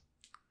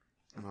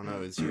I don't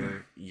know. Is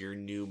your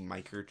new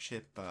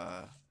microchip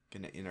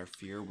gonna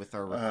interfere with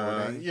our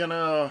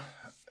recording?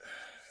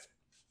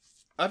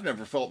 I've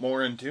never felt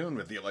more in tune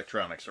with the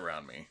electronics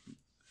around me.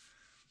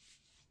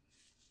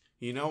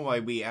 You know why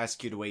we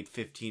ask you to wait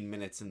 15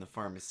 minutes in the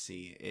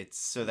pharmacy? It's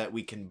so that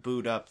we can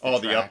boot up all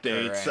the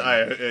updates.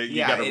 You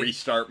got to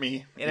restart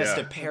me. It has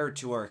to pair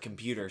to our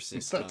computer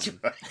system. That's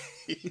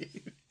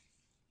right.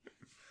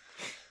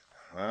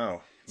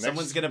 Wow.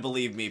 Someone's going to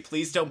believe me.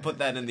 Please don't put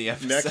that in the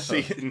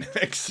episode.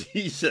 Next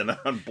season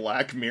on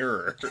Black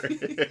Mirror.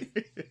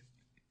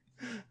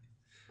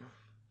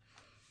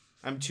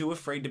 I'm too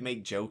afraid to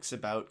make jokes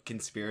about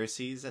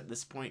conspiracies at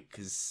this point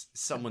because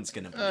someone's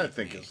going to believe me. I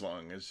think as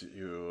long as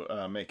you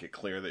make it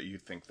clear that you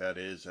think that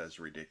is as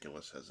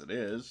ridiculous as it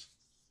is.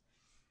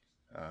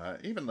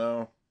 Even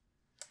though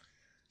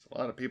there's a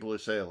lot of people who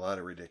say a lot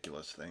of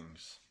ridiculous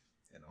things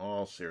in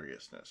all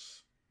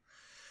seriousness.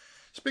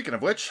 Speaking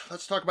of which,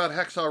 let's talk about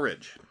Hacksaw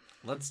Ridge.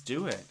 Let's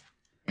do it.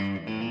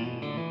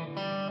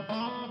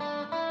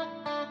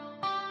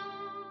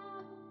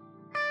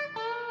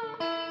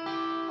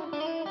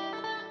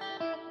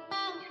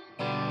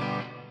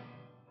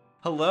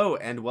 Hello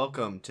and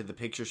welcome to the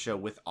Picture Show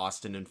with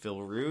Austin and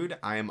Phil Rude.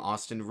 I am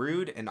Austin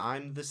Rude and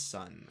I'm the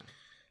son.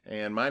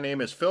 And my name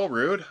is Phil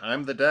Rude.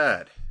 I'm the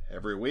dad.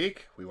 Every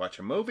week we watch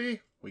a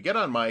movie, we get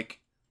on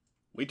mic,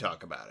 we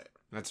talk about it.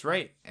 That's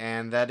right.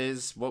 And that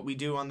is what we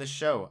do on the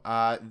show.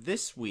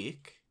 This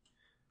week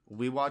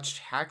we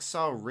watched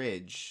Hacksaw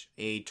Ridge,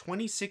 a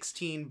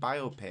 2016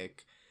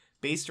 biopic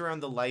based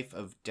around the life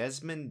of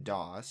Desmond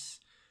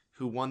Doss,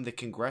 who won the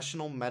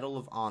Congressional Medal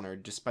of Honor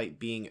despite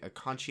being a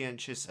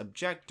conscientious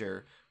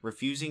objector,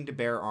 refusing to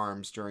bear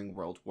arms during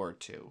World War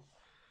II.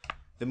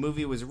 The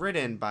movie was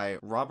written by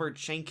Robert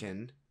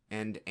Schenken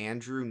and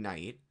Andrew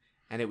Knight,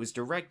 and it was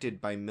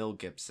directed by Mel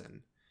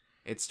Gibson.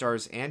 It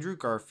stars Andrew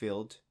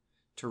Garfield,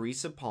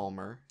 Teresa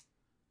Palmer,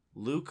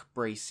 Luke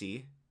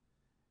Bracey,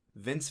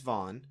 Vince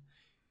Vaughn,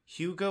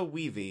 Hugo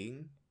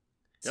Weaving,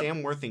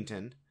 Sam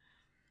Worthington,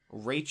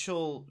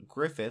 Rachel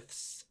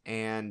Griffiths,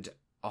 and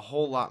a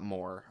whole lot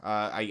more.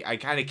 I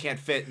kind of can't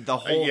fit the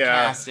whole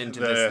cast into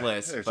this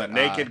list. There's a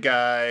naked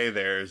guy.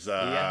 There's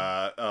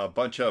a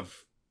bunch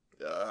of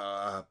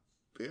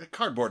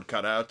cardboard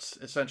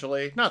cutouts,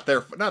 essentially. Not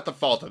the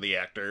fault of the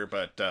actor,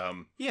 but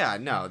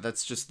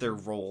that's just their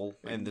role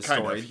in the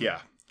story.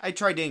 I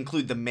tried to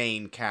include the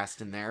main cast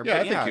in there.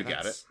 Yeah, but I think you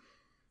got it.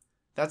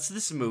 That's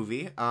this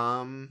movie.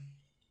 And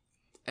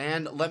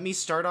let me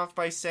start off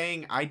by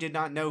saying I did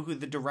not know who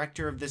the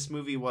director of this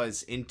movie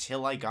was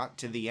until I got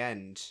to the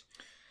end.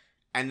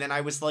 And then I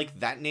was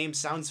like, that name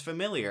sounds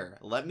familiar.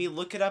 Let me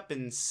look it up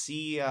and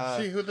see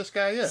who this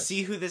guy is.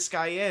 See who this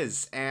guy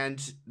is.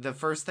 And the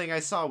first thing I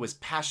saw was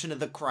Passion of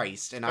the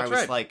Christ. And I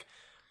was like,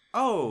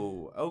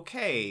 oh,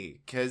 okay.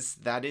 Because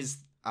that is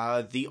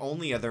the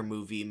only other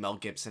movie Mel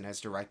Gibson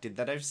has directed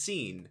that I've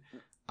seen.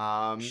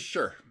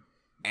 Sure.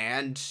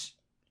 And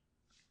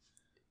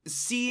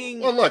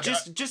seeing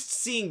just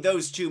seeing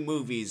those two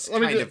movies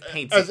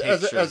paints a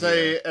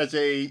picture. As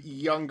a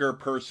younger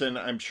person,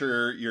 I'm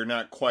sure you're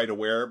not quite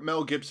aware,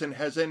 Mel Gibson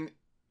has an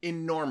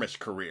enormous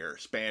career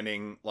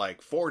spanning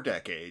like 4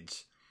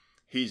 decades.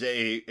 He's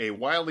a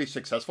wildly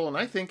successful, and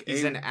I think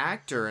he's an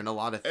actor in a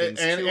lot of things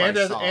and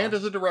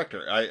as a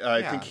director.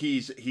 I think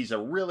he's a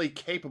really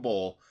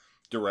capable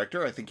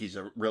director. I think he's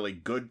a really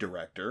good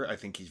director. I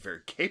think he's very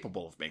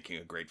capable of making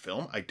a great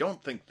film. I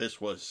don't think this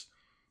was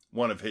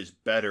one of his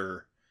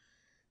better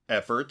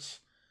efforts.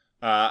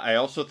 I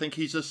also think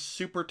he's a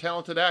super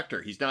talented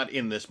actor. He's not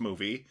in this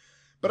movie,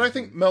 but I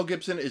think Mel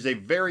Gibson is a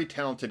very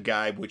talented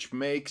guy, which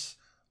makes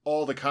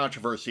all the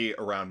controversy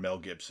around Mel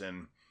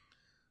Gibson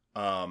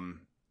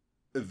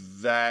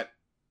that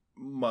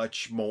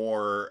much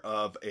more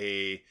of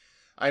a...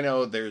 I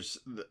know there's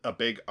a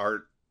big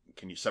art...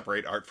 Can you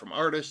separate art from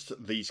artists?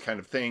 These kind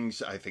of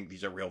things. I think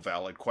these are real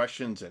valid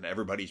questions, and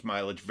everybody's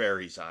mileage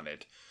varies on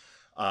it.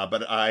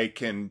 But I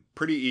can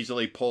pretty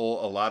easily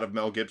pull a lot of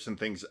Mel Gibson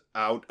things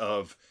out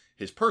of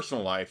his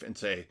personal life and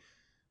say,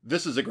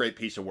 this is a great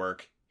piece of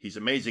work. He's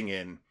amazing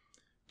in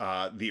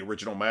the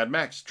original Mad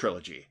Max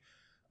trilogy.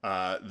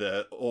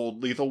 The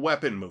old Lethal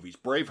Weapon movies.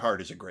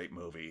 Braveheart is a great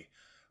movie.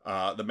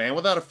 The Man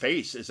Without a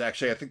Face is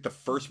actually, I think, the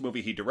first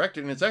movie he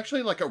directed, and it's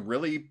actually like a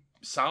really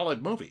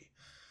solid movie.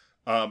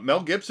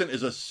 Mel Gibson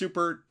is a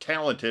super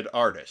talented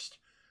artist.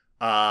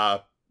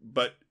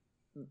 But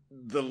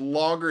the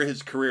longer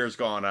his career has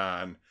gone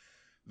on,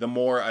 the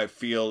more I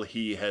feel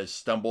he has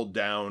stumbled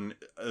down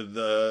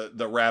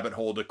the rabbit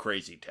hole to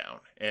Crazy Town.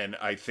 And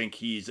I think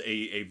he's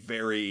a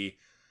very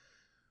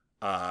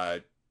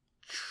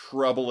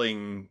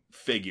troubling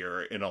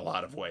figure in a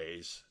lot of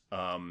ways.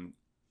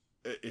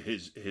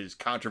 His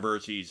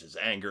controversies, his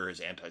anger, his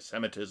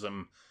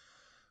anti-Semitism,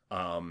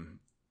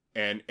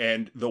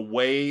 and the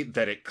way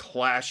that it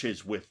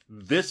clashes with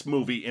this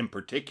movie in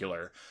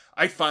particular,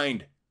 I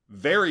find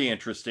very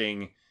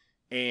interesting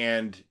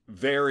and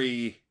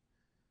very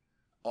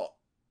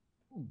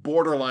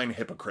borderline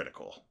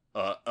hypocritical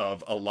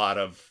of a lot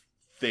of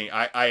things.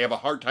 I have a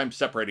hard time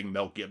separating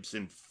Mel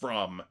Gibson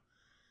from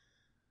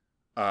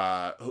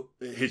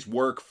his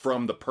work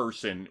from the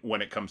person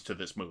when it comes to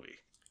this movie.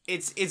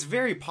 It's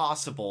very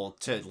possible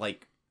to,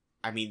 like,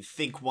 I mean,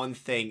 think one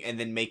thing and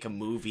then make a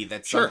movie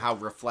that Sure. somehow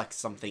reflects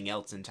something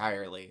else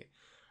entirely.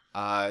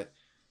 I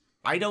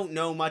don't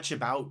know much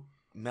about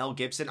Mel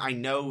Gibson. I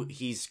know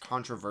he's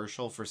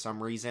controversial for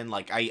some reason.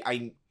 Like,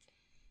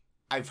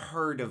 I've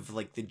heard of,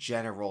 like, the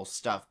general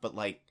stuff, but,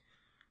 like,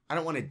 I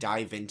don't want to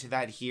dive into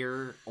that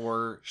here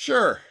or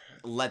Sure.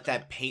 let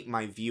that paint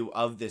my view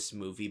of this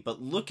movie.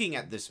 But looking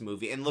at this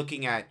movie and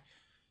looking at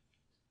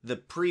the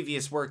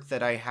previous work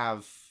that I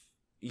have,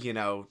 you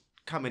know,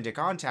 come into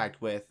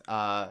contact with,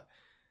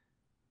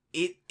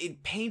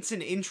 it paints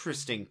an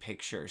interesting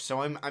picture.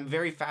 So I'm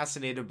very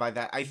fascinated by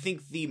that. I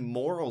think the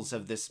morals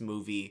of this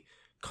movie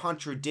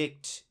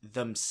contradict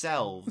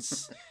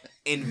themselves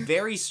in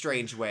very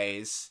strange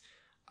ways.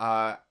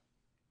 I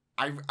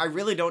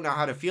really don't know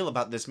how to feel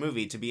about this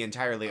movie, to be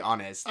entirely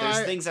honest.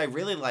 There's things I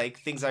really like,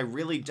 things I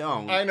really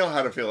don't. I know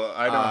how to feel.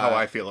 I know how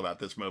I feel about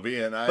this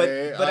movie, and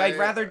but I'd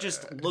rather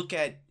just look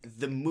at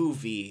the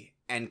movie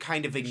and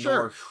kind of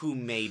ignore who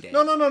made it.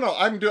 No.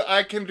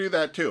 I can do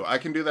that too. I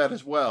can do that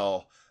as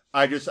well.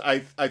 I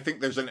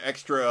think there's an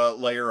extra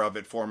layer of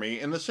it for me,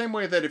 in the same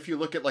way that if you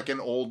look at like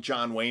an old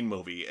John Wayne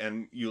movie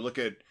and you look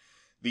at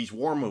these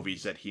war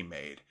movies that he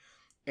made,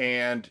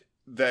 and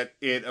that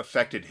it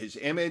affected his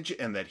image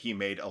and that he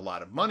made a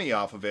lot of money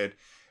off of it.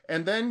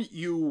 And then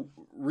you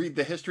read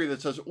the history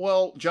that says,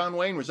 well, John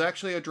Wayne was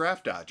actually a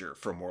draft dodger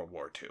from World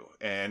War II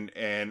and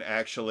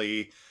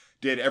actually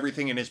did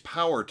everything in his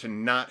power to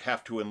not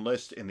have to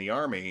enlist in the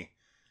army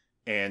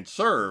and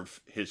serve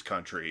his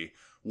country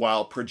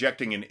while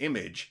projecting an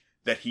image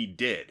that he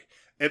did.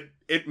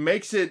 It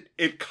makes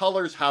it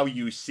colors how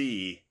you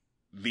see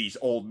these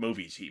old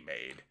movies he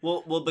made.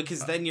 Well,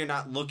 because then you're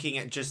not looking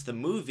at just the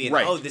movie and,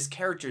 oh, this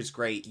character's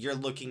great. You're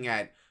looking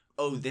at,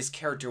 oh, this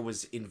character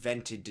was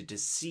invented to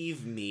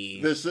deceive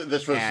me. This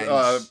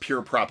was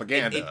pure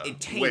propaganda,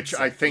 which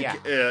I think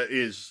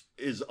is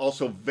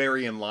also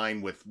very in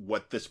line with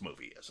what this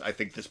movie is. I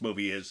think this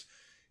movie is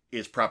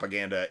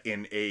propaganda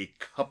in a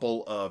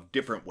couple of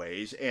different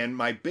ways, and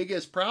my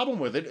biggest problem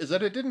with it is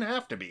that it didn't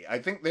have to be. I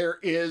think there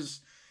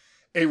is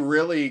a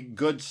really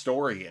good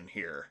story in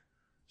here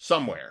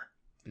somewhere.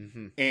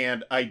 Mm-hmm.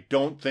 And I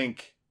don't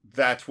think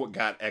that's what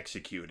got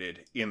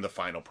executed in the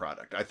final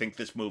product. I think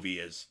this movie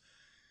is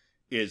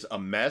a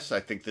mess.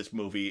 I think this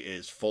movie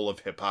is full of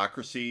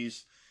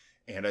hypocrisies.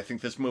 And I think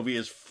this movie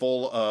is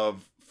full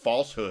of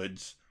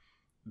falsehoods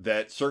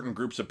that certain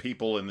groups of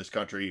people in this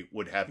country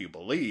would have you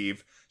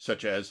believe,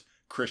 such as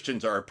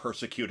Christians are a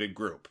persecuted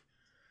group.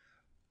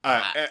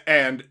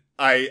 And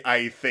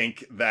I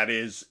think that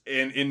is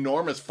an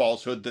enormous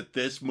falsehood that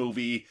this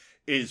movie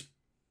is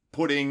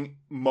putting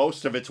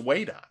most of its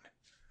weight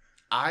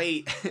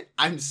on.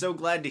 I'm so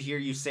glad to hear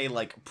you say,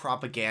 like,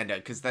 propaganda,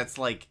 because that's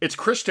like... It's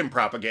Christian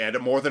propaganda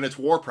more than it's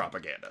war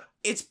propaganda.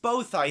 It's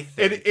both, I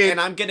think,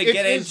 and I'm going to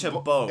get into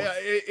both.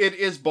 It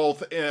is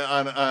both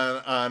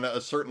on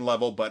a certain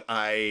level, but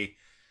I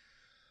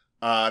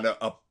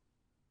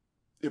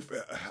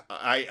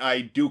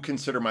do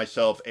consider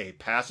myself a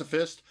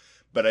pacifist,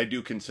 but I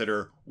do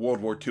consider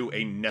World War II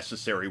a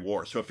necessary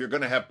war. So if you're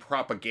going to have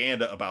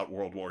propaganda about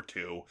World War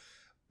II...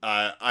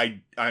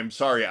 I'm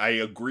sorry, I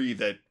agree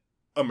that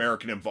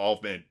American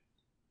involvement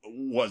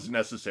was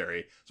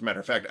necessary. As a matter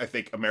of fact, I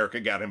think America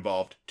got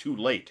involved too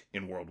late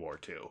in World War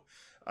II,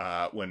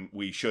 when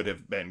we should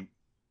have been...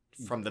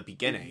 From the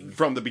beginning.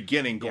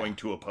 Going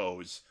to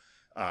oppose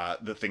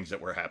the things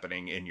that were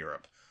happening in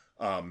Europe.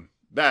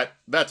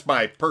 That's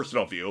my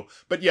personal view.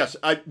 But yes,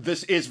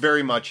 this is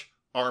very much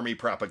army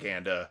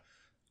propaganda.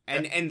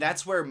 And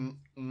that's where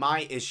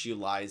my issue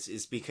lies,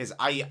 is because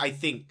I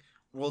think...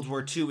 World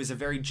War II is a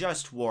very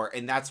just war,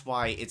 and that's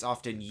why it's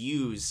often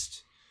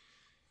used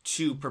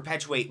to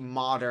perpetuate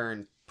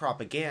modern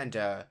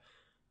propaganda.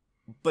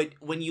 But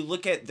when you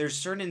look at, there's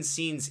certain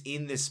scenes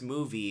in this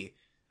movie,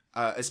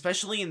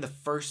 especially in the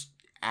first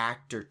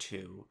act or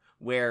two,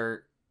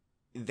 where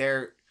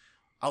they're,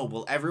 oh,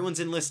 well, everyone's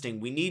enlisting,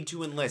 we need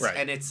to enlist, right.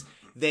 And it's,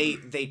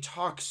 they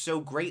talk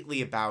so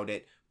greatly about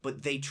it,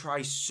 but they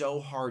try so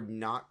hard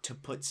not to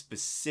put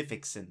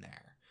specifics in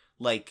there.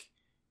 Like,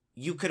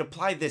 you could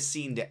apply this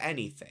scene to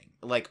anything.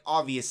 Like,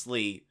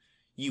 obviously,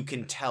 you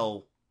can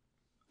tell,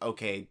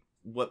 okay,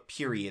 what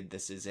period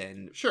this is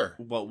in. Sure.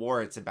 What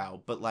war it's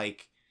about. But,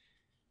 like,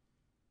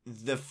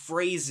 the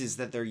phrases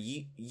that they're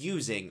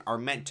using are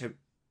meant to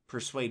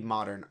persuade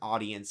modern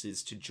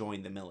audiences to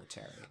join the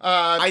military.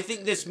 I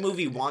think this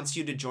movie wants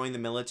you to join the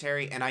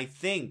military, and I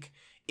think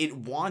it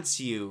wants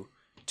you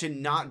to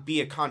not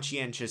be a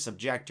conscientious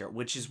objector,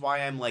 which is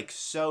why I'm, like,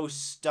 so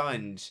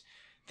stunned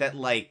that,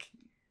 like,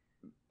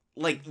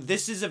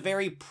 this is a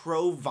very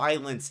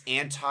pro-violence,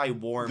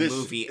 anti-war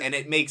movie, and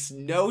it makes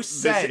no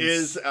sense.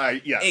 This is,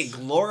 yes. It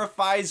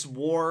glorifies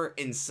war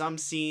in some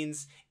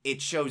scenes.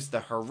 It shows the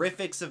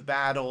horrifics of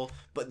battle,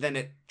 but then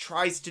it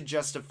tries to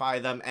justify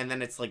them, and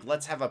then it's like,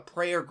 let's have a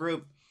prayer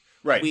group.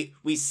 Right.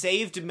 We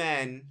saved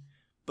men,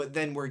 but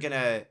then we're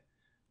gonna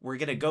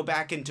go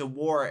back into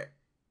war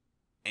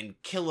and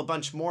kill a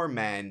bunch more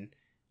men.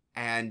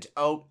 And,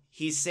 oh,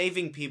 he's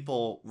saving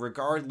people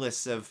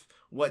regardless of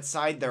what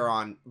side they're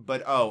on.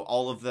 But, oh,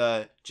 all of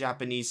the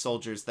Japanese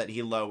soldiers that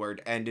he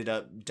lowered ended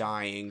up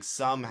dying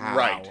somehow.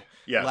 Right.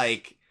 Yes.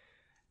 Like,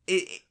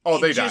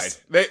 they died.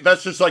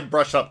 That's just like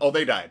brushed up. Oh,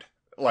 they died.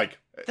 Like,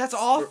 that's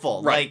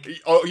awful. Right.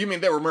 Like, oh, you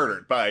mean they were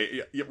murdered by,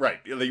 right.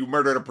 You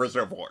murdered a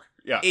prisoner of war.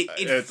 Yeah.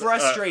 It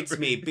frustrates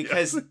me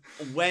because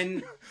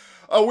when...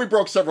 Oh, we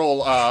broke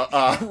several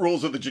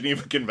rules of the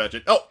Geneva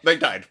Convention. Oh, they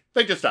died.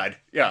 They just died.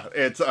 Yeah,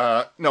 it's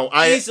no.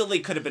 I easily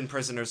could have been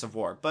prisoners of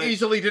war, but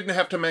easily didn't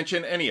have to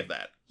mention any of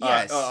that.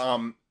 Yes.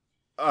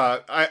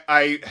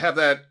 I have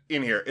that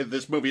in here.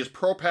 This movie is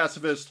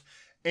pro-pacifist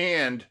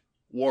and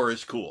war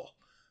is cool.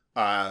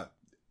 And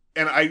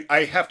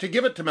I have to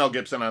give it to Mel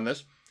Gibson on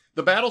this.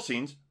 The battle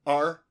scenes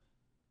are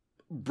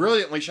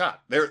brilliantly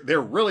shot.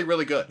 They're really,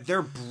 really good.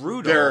 They're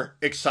brutal. They're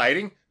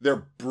exciting.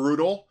 They're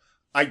brutal.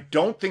 I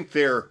don't think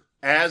they're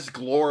as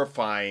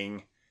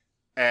glorifying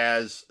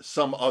as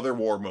some other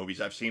war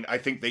movies I've seen. I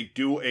think they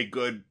do a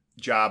good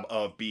job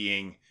of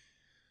being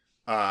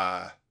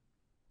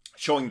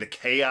showing the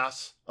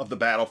chaos of the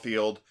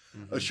battlefield,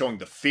 showing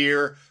the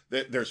fear.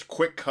 There's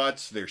quick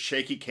cuts, there's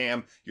shaky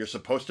cam. You're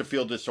supposed to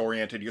feel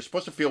disoriented. You're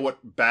supposed to feel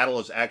what battle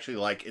is actually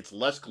like. It's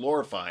less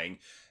glorifying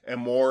and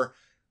more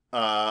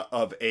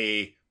of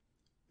a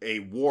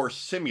war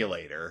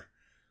simulator.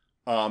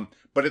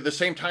 But at the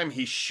same time,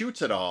 he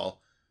shoots it all.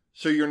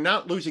 So you're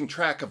not losing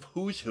track of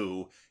who's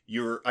who.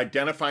 You're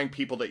identifying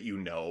people that you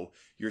know.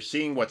 You're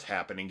seeing what's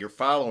happening. You're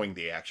following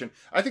the action.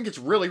 I think it's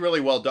really, really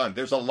well done.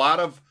 There's a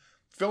lot of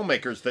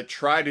filmmakers that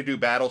try to do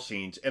battle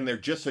scenes, and they're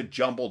just a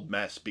jumbled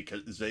mess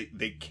because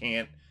they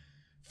can't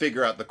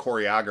figure out the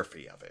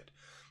choreography of it.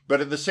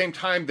 But at the same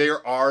time,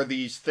 there are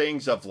these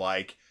things of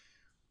like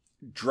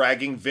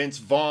dragging Vince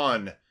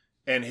Vaughn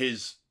and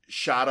his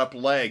shot up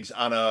legs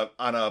on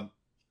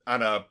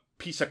a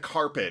piece of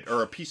carpet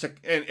or a piece of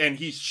and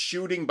he's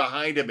shooting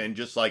behind him and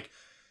just like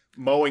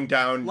mowing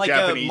down like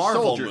Japanese a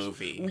Marvel soldiers.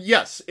 Movie.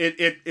 Yes,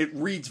 it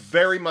reads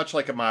very much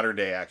like a modern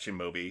day action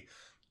movie.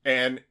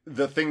 And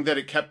the thing that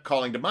it kept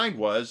calling to mind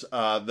was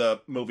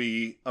the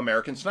movie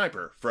American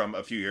Sniper from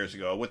a few years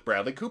ago with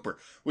Bradley Cooper,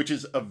 which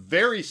is a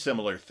very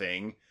similar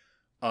thing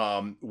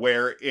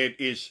where it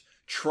is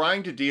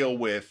trying to deal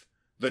with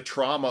the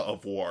trauma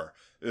of war.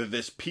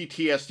 This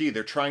PTSD,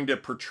 they're trying to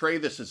portray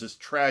this as this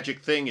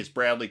tragic thing as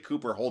Bradley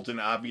Cooper holds an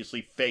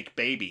obviously fake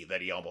baby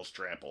that he almost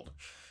trampled.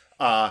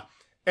 And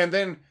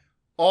then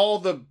all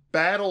the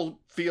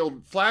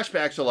battlefield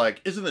flashbacks are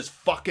like, isn't this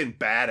fucking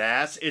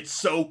badass? It's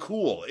so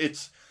cool.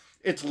 It's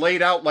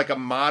laid out like a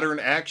modern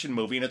action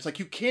movie, and it's like,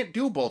 you can't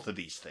do both of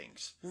these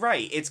things.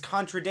 Right, it's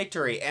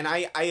contradictory, and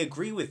I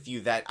agree with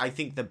you that I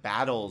think the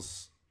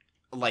battles,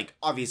 like,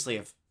 obviously,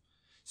 if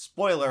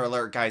spoiler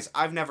alert, guys,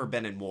 I've never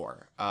been in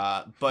war,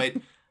 but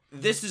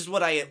this is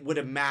what I would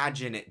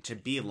imagine it to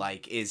be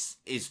like, is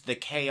the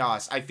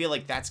chaos. I feel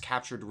like that's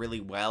captured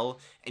really well,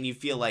 and you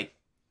feel like,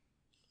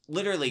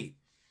 literally,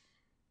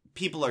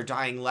 people are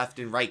dying left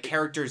and right,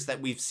 characters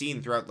that we've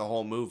seen throughout the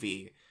whole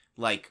movie,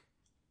 like,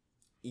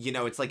 you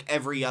know, it's like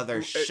every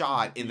other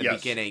shot in the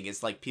beginning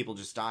is like people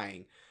just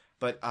dying.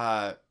 But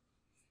I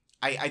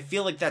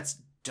feel like that's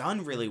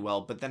done really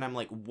well, but then I'm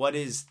like, what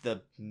is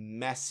the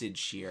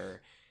message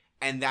here?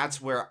 And that's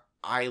where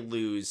I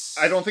lose.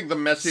 I don't think the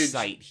message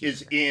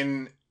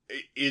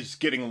is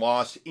getting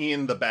lost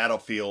in the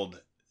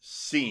battlefield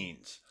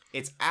scenes.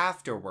 It's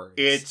afterwards.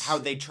 It's how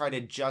they try to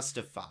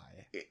justify.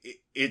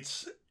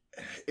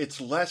 It's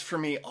less for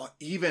me,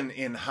 even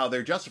in how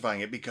they're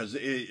justifying it, because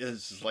it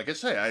is, like I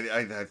say,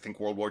 I think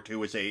World War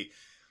II is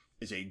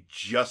a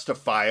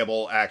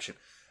justifiable action.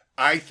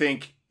 I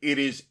think it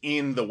is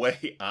in the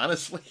way,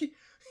 honestly,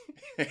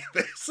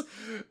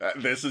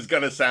 this is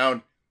going to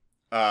sound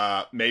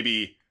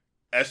maybe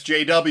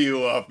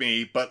SJW of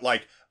me, but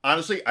like,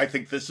 honestly, I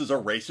think this is a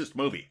racist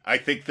movie. I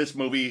think this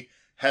movie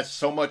has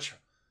so much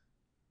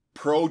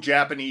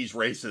pro-Japanese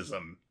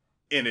racism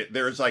in it.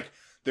 There's like,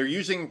 they're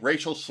using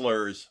racial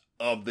slurs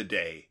of the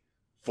day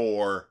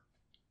for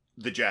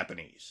the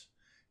Japanese.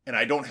 And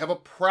I don't have a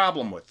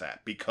problem with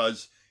that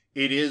because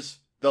it is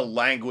the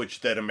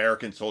language that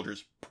American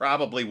soldiers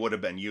probably would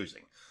have been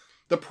using.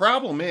 The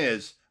problem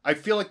is, I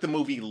feel like the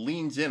movie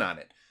leans in on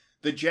it.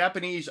 The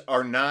Japanese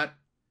are not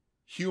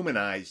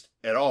humanized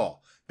at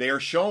all. They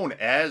are shown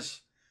as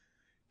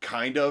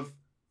kind of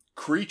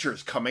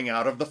creatures coming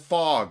out of the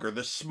fog or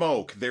the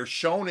smoke. They're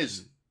shown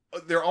as,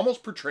 they're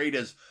almost portrayed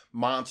as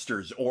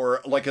monsters,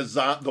 or like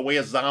the way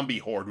a zombie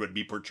horde would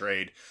be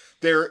portrayed.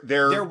 There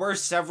were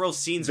several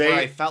scenes where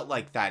I felt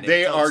like that.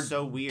 They felt are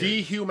so weird.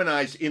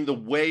 Dehumanized in the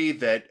way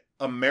that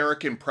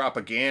American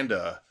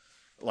propaganda,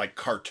 like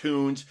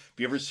cartoons. Have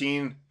you ever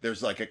seen?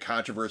 There's like a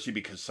controversy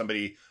because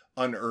somebody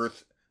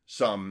unearthed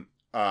some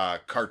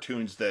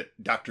cartoons that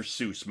Dr.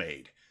 Seuss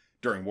made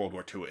during World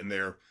War II, and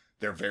they're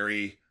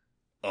very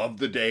of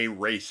the day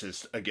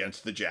racist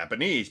against the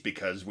Japanese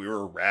because we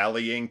were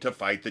rallying to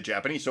fight the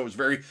Japanese. So it was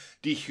very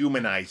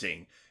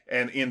dehumanizing.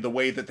 And in the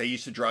way that they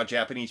used to draw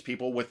Japanese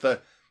people with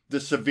the the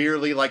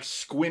severely like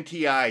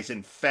squinty eyes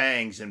and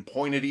fangs and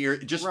pointed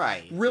ears, just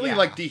really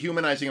like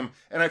dehumanizing them.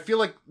 And I feel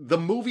like the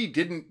movie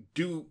didn't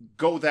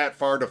go that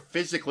far to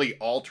physically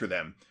alter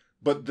them,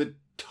 but the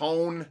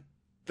tone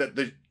that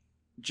the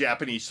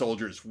Japanese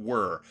soldiers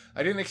were,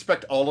 I didn't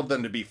expect all of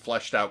them to be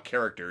fleshed out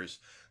characters,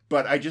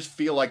 but I just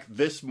feel like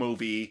this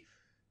movie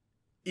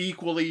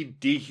equally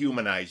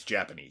dehumanized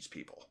Japanese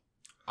people.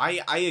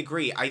 I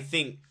agree. I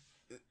think,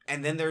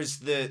 and then there's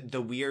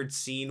the weird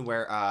scene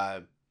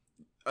where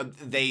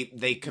they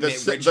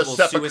commit ritual the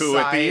seppuku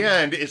suicide at the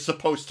end is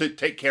supposed to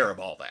take care of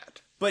all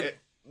that,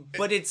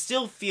 but it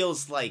still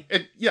feels like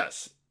it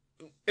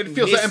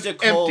feels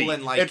mystical empty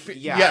and like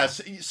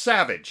yes,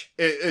 savage.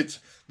 It's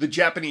the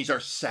Japanese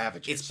are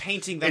savages. It's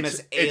painting them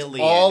as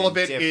alien. All of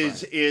it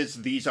is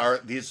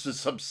this is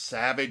some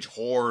savage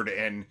horde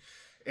and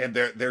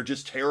they're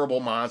just terrible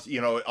monsters.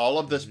 You know, all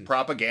of this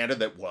propaganda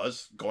that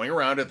was going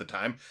around at the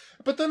time.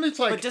 But then it's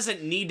like, but it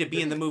doesn't need to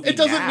be in the movie. It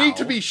doesn't need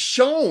to be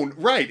shown,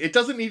 right? It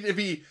doesn't need to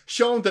be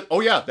shown that,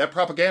 oh yeah, that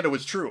propaganda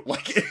was true.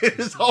 Like, it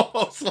is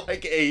almost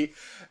like a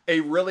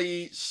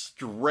really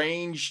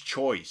strange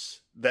choice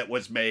that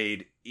was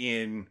made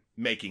in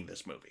making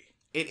this movie.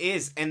 It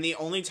is, and the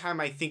only time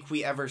I think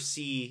we ever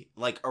see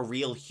like a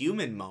real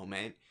human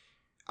moment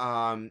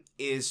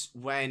is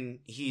when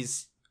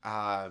he's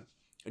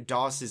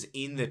Doss is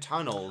in the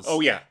tunnels.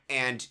 Oh yeah,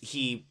 and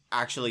he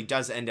actually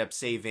does end up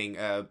saving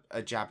a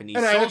Japanese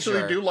soldier. And I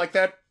actually do like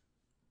that.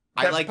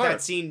 I like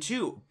that scene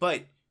too,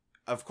 but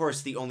of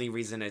course the only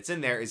reason it's in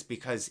there is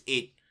because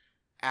it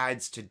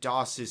adds to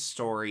Doss's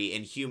story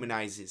and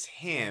humanizes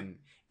him.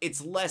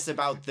 It's less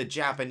about the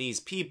Japanese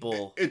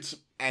people.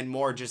 And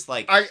more just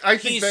like, I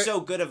think he's so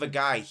good of a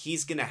guy,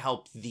 he's gonna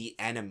help the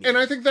enemy. And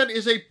I think that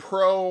is a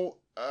pro.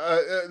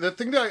 The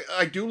thing that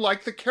I do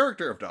like the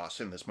character of Doss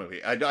in this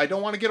movie. I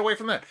don't want to get away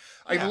from that.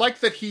 I like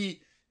that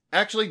he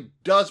actually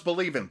does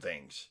believe in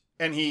things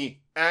and he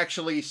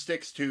actually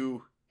sticks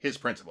to his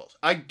principles.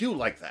 I do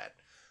like that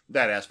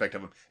aspect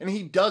of him, and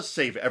he does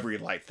save every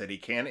life that he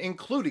can,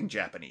 including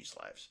Japanese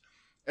lives.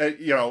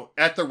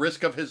 At the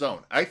risk of his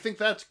own. I think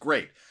that's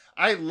great.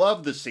 I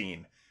love the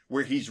scene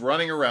where he's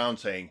running around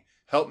saying,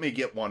 "Help me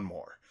get one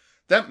more."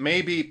 That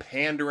may be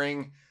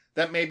pandering.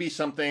 That may be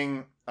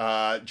something,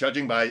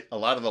 judging by a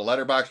lot of the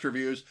Letterboxd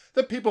reviews,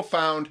 that people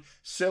found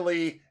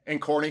silly and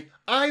corny.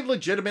 I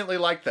legitimately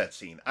liked that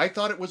scene. I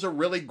thought it was a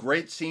really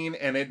great scene,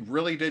 and it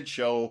really did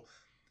show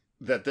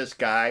that this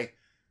guy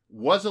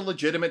was a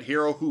legitimate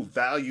hero who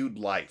valued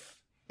life.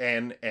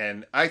 And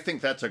I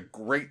think that's a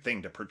great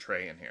thing to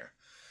portray in here.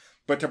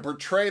 But to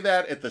portray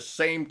that at the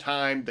same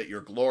time that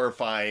you're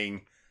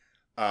glorifying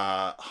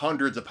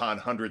hundreds upon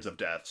hundreds of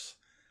deaths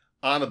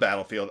on the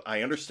battlefield,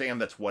 I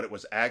understand that's what it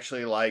was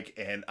actually like,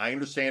 and I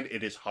understand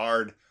it is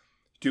hard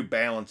to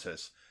balance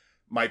this.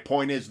 My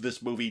point is,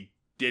 this movie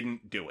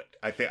didn't do it.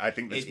 I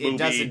think this movie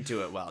doesn't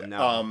do it well.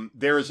 No.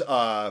 There's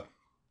to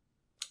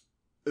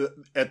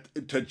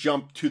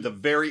jump to the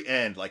very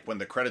end, like when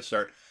the credits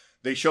start,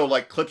 they show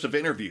like clips of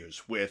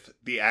interviews with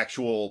the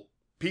actual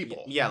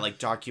people. Yeah, like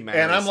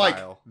documentary And I'm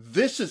style. like,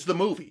 this is the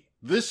movie.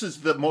 This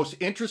is the most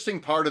interesting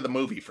part of the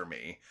movie for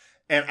me.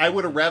 And I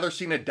would have rather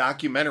seen a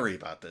documentary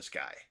about this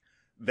guy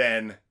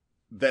than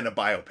a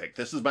biopic.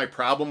 This is my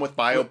problem with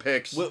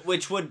biopics.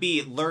 Which would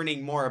be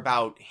learning more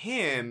about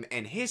him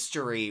and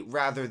history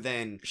rather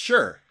than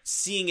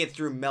seeing it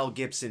through Mel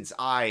Gibson's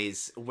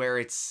eyes, where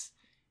it's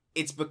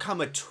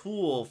become a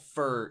tool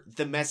for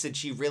the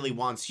message he really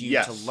wants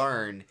you to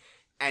learn.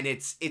 And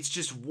it's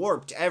just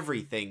warped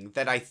everything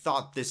that I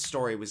thought this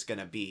story was going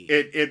to be.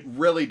 It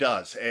really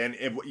does. And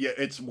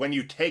it's when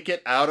you take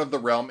it out of the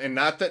realm, and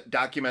not that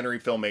documentary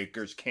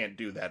filmmakers can't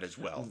do that as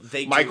well.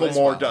 Michael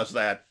Moore does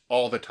that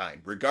all the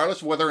time.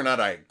 Regardless of whether or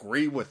not I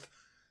agree with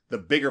the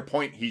bigger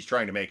point he's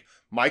trying to make,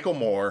 Michael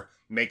Moore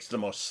makes the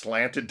most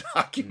slanted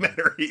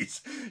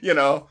documentaries,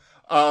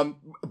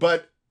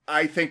 But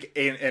I think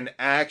an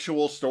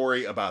actual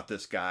story about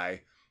this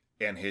guy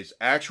and his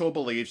actual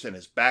beliefs and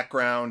his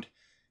background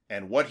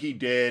and what he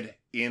did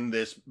in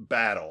this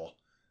battle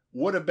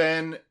would have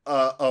been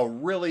a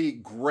really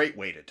great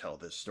way to tell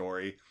this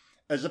story,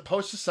 as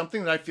opposed to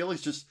something that I feel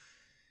is just,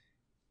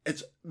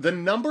 it's the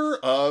number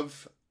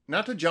of,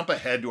 not to jump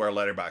ahead to our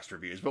Letterboxd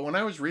reviews, but when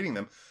I was reading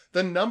them,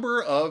 the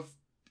number of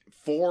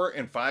 4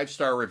 and 5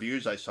 star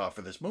reviews I saw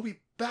for this movie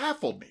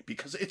baffled me,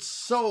 because it's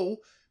so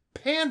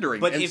pandering.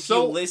 But and if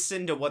you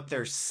listen to what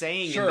they're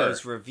saying in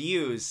those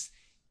reviews,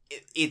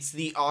 it's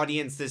the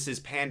audience this is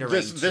pandering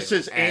to. This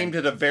is aimed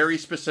at a very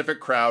specific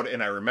crowd,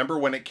 and I remember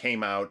when it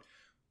came out,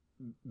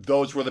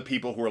 those were the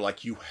people who were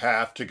like, you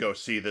have to go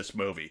see this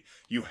movie.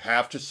 You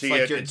have to see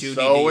it. It's your duty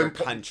to your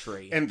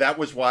country. And that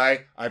was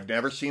why I've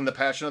never seen The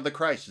Passion of the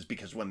Christ, is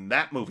because when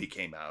that movie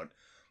came out,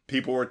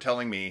 people were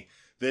telling me,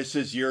 this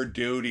is your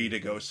duty to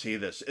go see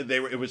this.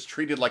 It was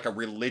treated like a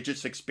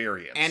religious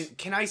experience. And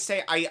can I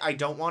say, I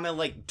don't want to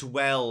like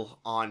dwell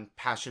on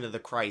Passion of the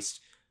Christ.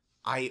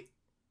 I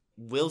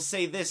will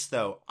say this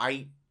though,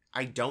 I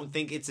don't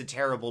think it's a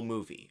terrible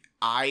movie.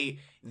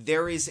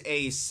 There is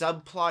a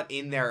subplot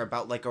in there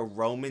about like a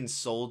Roman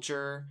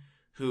soldier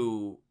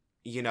who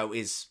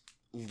is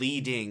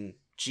leading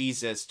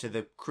Jesus to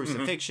the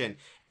crucifixion,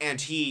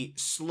 and he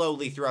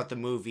slowly throughout the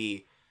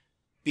movie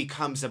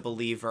becomes a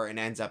believer and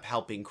ends up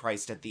helping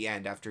Christ at the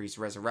end after he's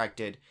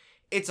resurrected.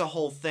 It's a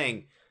whole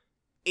thing.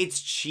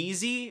 It's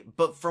cheesy,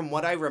 but from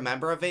what I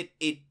remember of it,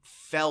 it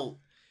felt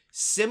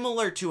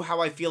similar to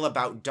how I feel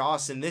about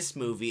Doss in this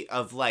movie,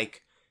 of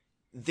like,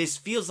 this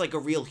feels like a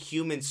real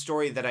human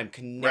story that I'm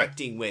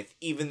connecting with,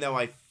 even though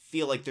I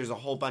feel like there's a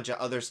whole bunch of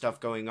other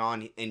stuff going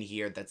on in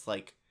here that's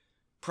like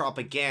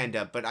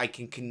propaganda, but I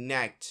can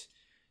connect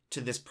to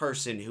this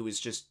person who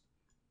is just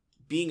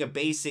being a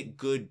basic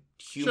good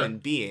human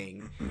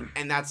being.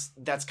 And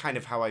that's kind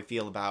of how I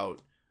feel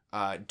about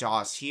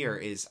Doss here.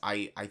 Is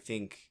I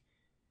think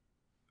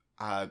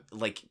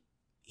like,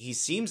 he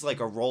seems like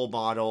a role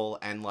model,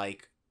 and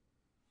like,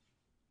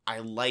 I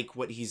like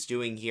what he's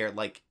doing here.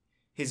 Like,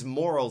 his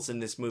morals in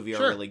this movie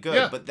are really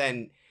good, but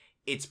then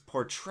it's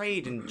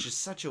portrayed in just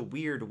such a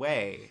weird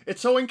way.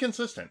 It's so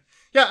inconsistent.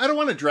 Yeah, I don't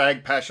want to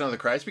drag Passion of the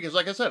Christ because,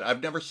 like I said,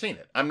 I've never seen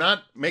it. I'm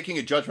not making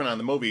a judgment on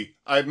the movie.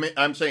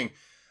 I'm saying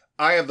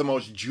I have the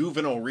most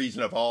juvenile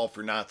reason of all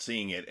for not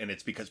seeing it, and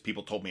it's because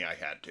people told me I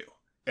had to.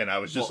 And I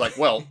was just like,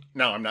 well,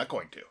 no, I'm not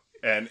going to.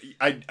 And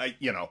I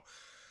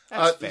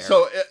That's fair.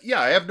 So, yeah,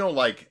 I have no,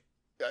 like,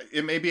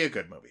 it may be a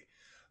good movie.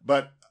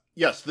 But,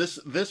 yes,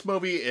 this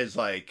movie is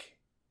like,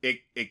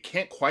 it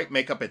can't quite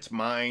make up its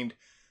mind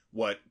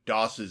what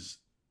Doss's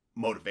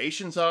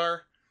motivations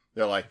are.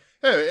 They're like,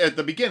 hey, at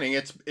the beginning,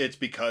 it's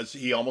because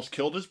he almost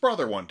killed his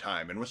brother one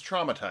time and was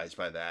traumatized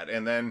by that.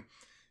 And then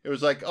it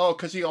was like, oh,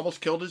 because he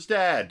almost killed his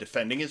dad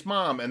defending his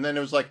mom. And then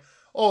it was like,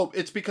 oh,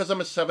 it's because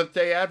I'm a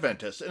Seventh-day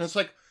Adventist. And it's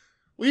like,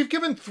 well, you've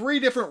given 3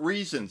 different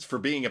reasons for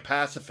being a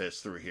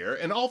pacifist through here,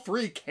 and all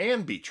 3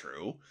 can be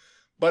true.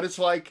 But it's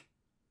like,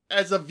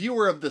 as a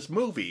viewer of this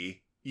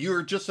movie,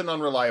 you're just an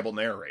unreliable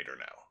narrator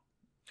now.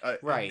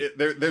 Right.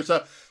 There's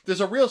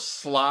a real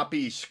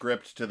sloppy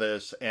script to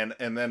this, and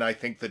then I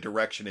think the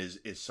direction is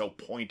so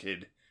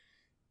pointed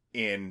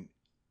in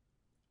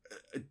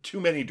too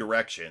many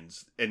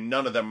directions, and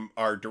none of them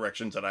are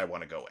directions that I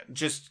want to go in.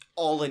 Just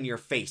all in your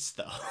face,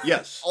 though.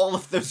 Yes. All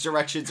of those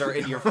directions are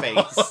in your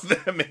face. All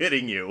of them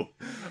hitting you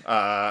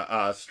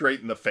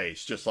straight in the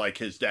face, just like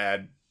his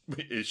dad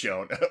is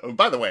shown.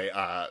 By the way,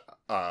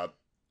 why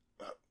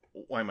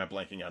am I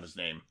blanking on his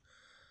name?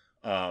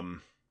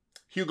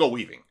 Hugo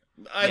Weaving.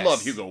 I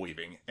love Hugo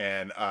Weaving,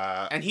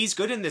 and he's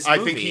good in this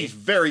movie. I think he's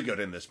very good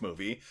in this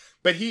movie,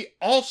 but he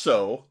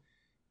also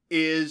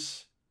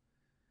is.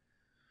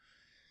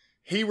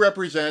 He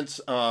represents.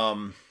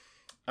 I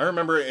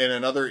remember in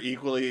another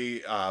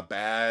equally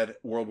bad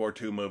World War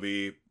II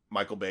movie,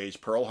 Michael Bay's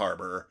Pearl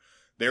Harbor.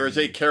 There is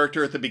a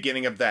character at the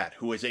beginning of that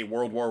who is a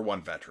World War I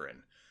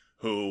veteran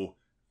who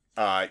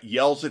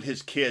yells at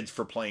his kids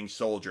for playing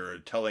soldier,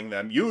 telling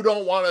them, "You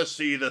don't want to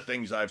see the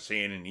things I've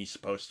seen," and he's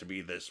supposed to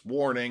be this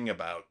warning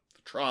about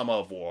the trauma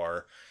of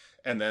war,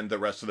 and then the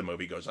rest of the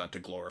movie goes on to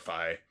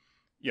glorify,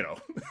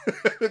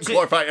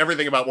 glorify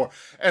everything about war.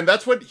 And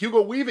that's what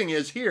Hugo Weaving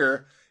is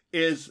here,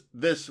 is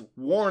this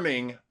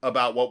warning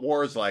about what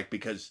war is like,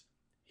 because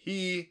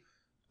he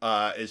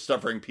is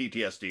suffering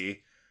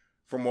PTSD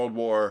from World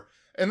War.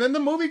 And then the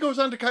movie goes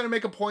on to kind of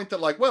make a point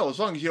that, like, well, as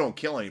long as you don't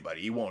kill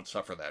anybody, you won't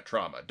suffer that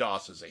trauma.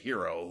 Doss is a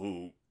hero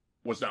who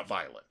was not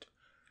violent.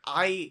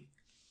 I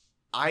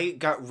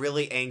got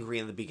really angry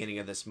in the beginning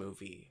of this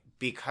movie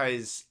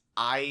because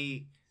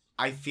I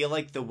feel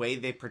like the way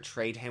they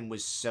portrayed him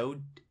was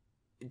so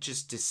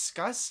just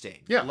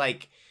disgusting. Yeah.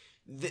 Like,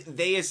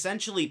 they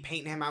essentially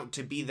paint him out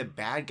to be the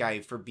bad guy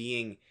for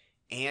being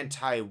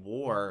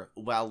anti-war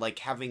while, like,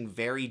 having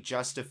very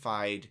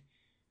justified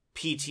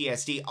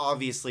PTSD.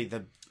 Obviously,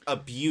 the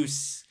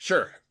abuse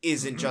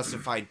isn't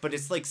justified, but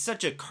it's, like,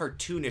 such a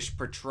cartoonish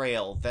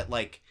portrayal that,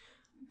 like,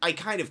 I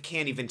kind of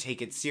can't even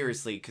take it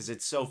seriously because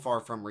it's so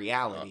far from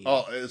reality.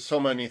 So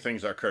many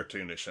things are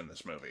cartoonish in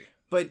this movie.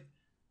 But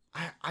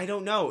I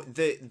don't know.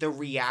 The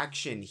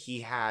reaction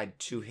he had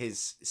to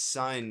his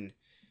son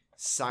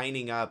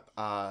signing up,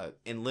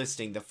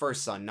 enlisting, the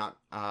first son, not...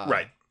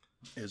 right.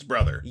 His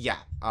brother. Yeah.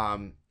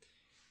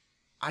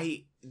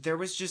 There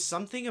was just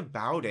something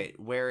about it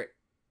where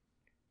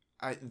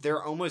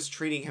they're almost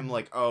treating him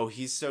like, oh,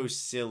 he's so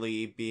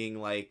silly, being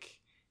like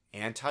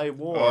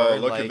anti-war. Oh,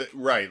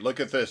 look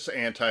at this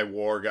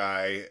anti-war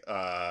guy.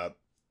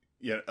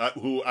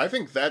 Who I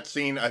think that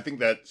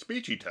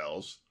speech he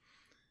tells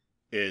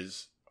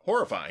is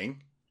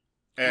horrifying,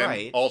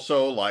 and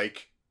also,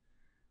 like,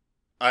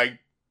 I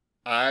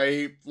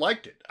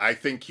liked it. I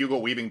think Hugo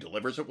Weaving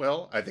delivers it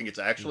well. I think it's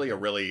actually a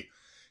really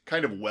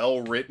kind of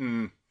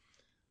well-written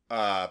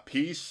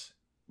piece,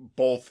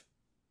 both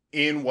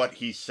in what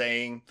he's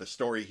saying, the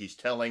story he's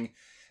telling,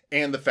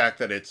 and the fact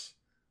that it's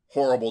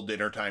horrible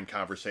dinner time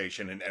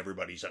conversation and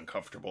everybody's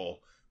uncomfortable,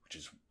 which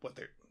is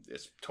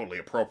it's totally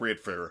appropriate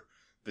for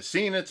the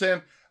scene it's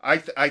in. I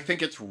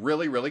think it's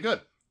really, really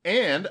good.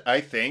 And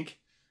I think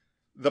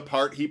the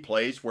part he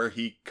plays where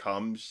he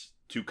comes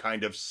to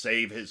kind of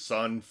save his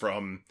son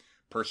from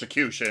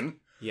persecution,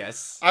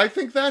 Yes. I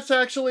think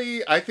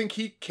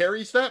he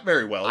carries that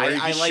very well. Where I he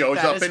just like shows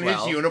that up as in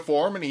well. his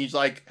uniform and he's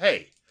like,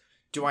 hey.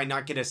 Do I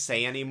not get a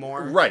say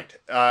anymore? Right.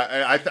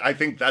 I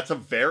think that's a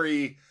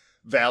very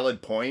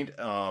valid point.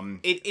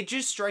 It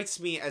just strikes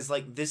me as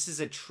like this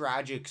is a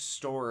tragic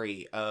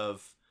story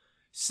of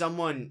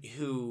someone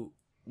who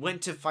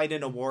went to fight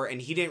in a war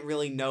and he didn't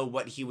really know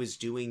what he was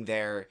doing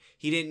there.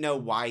 He didn't know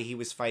why he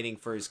was fighting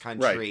for his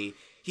country. Right.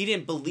 He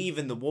didn't believe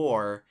in the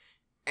war,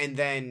 and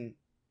then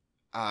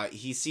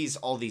he sees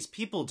all these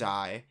people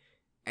die,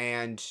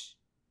 and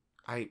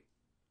I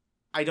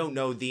don't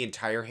know the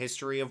entire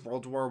history of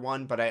World War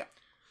One, but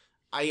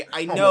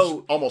I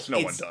know almost no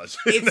one does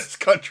in this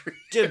country.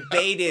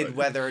 Debated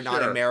whether or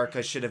not Sure.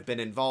 America should have been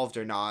involved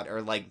or not,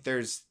 or like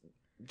there's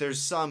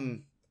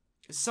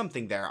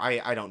something there.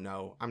 I don't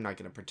know. I'm not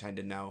gonna pretend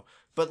to know.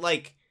 But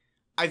like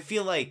I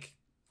feel like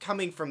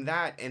coming from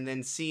that and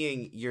then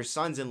seeing your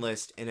sons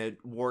enlist in a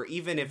war,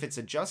 even if it's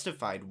a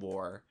justified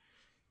war,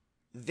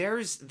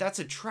 that's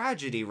a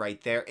tragedy right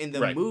there. And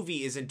the Right.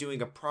 movie isn't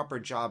doing a proper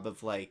job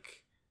of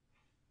like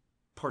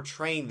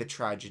portraying the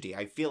tragedy.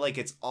 I feel like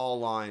it's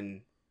all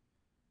on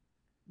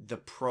the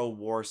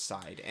pro-war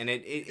side, and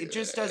it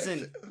just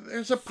doesn't.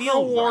 There's a feel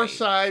pro-war right.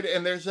 side,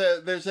 and there's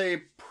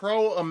a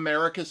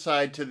pro-America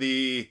side to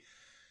the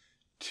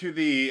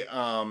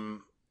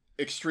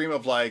extreme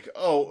of like,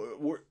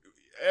 oh,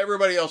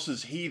 everybody else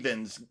is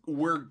heathens.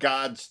 We're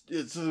gods.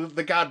 It's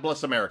the God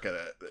bless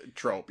America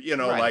trope. You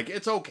know, Right. like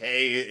it's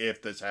okay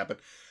if this happened,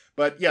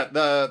 but yeah,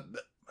 the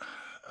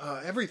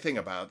everything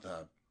about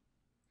the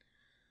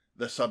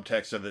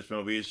subtext of this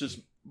movie is just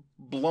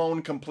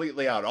blown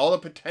completely out. All the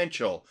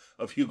potential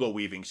of Hugo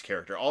Weaving's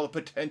character, all the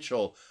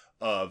potential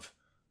of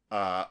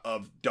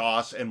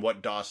DOS and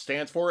what DOS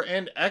stands for,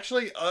 and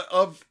actually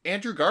of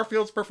Andrew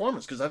Garfield's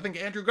performance, because I think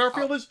Andrew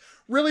Garfield is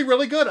really,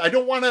 really good. I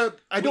don't want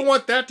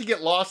that to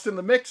get lost in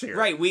the mix here.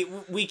 Right,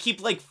 we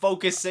keep like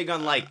focusing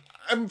on like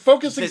I'm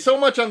focusing so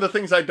much on the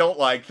things I don't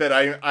like that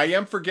I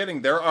am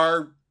forgetting there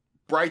are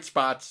bright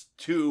spots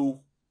too.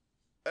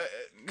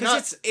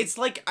 Because it's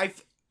like I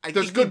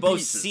There's think we good both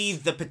pieces. see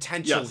the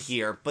potential Yes.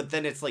 here, but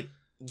then it's like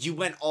you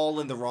went all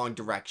in the wrong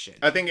direction.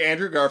 I think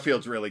Andrew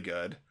Garfield's really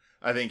good.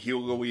 I think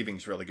Hugo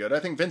Weaving's really good.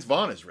 I think Vince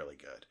Vaughn is really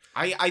good.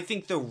 I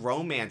think the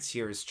romance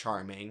here is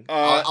charming.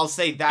 I'll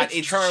say that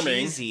it's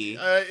charming. cheesy.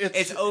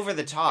 It's over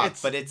the top,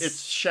 but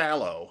it's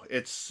shallow.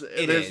 It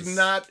There's is.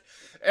 not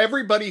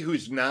everybody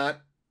who's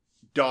not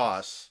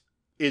DOS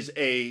is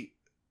a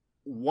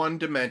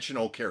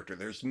one-dimensional character.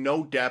 There's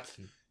no depth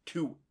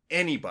to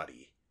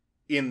anybody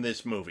in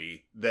this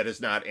movie that is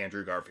not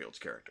Andrew Garfield's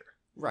character.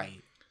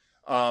 right.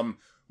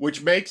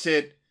 Which makes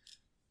it.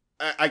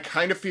 I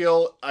kind of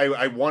feel.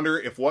 I wonder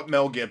if what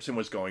Mel Gibson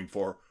was going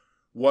for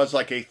was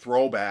like a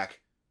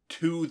throwback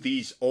to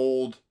these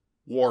old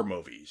war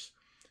movies,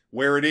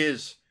 where it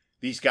is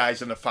these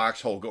guys in the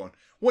foxhole going,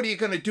 "What are you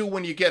going to do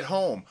when you get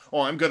home?"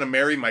 "Oh, I'm going to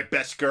marry my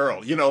best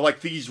girl." You know,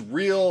 like these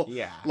real,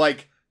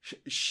 like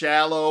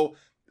shallow,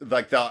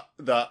 like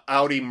the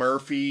Audie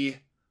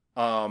Murphy.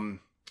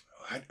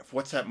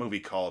 What's that movie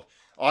called?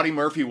 Audie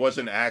Murphy was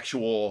an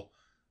actual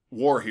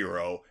war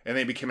hero, and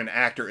then he became an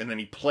actor, and then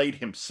he played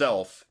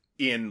himself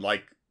in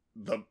like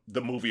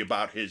the movie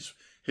about his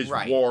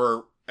Right.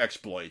 war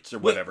exploits or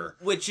whatever.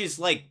 Which is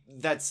like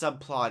that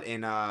subplot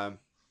in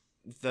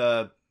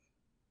the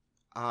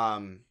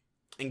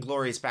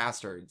Inglourious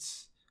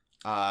Bastards.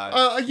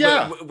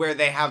 Yeah, where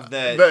they have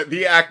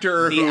the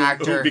actor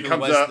who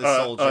becomes was the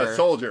soldier. a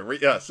soldier.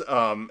 Yes.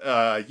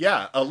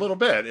 Yeah, a little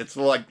bit. It's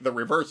like the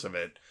reverse of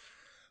it.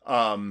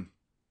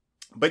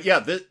 But yeah,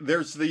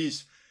 there's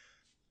these,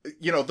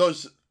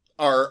 those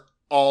are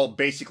all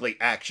basically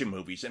action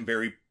movies and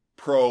very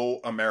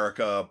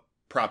pro-America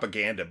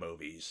propaganda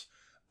movies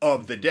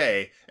of the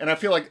day. And I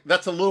feel like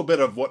that's a little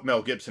bit of what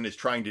Mel Gibson is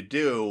trying to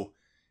do,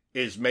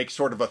 is make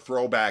sort of a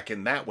throwback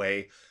in that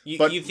way. You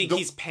think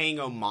he's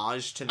paying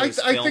homage to those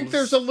films? I think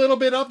there's a little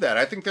bit of that.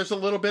 I think there's a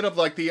little bit of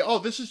like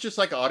this is just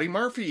like Audie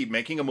Murphy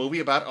making a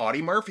movie about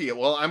Audie Murphy.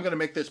 Well, I'm going to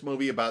make this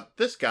movie about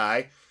this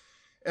guy,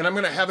 and I'm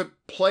going to have it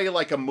play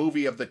like a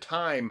movie of the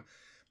time.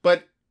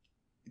 But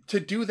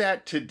to do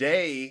that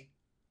today,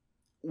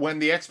 when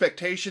the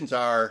expectations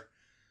are,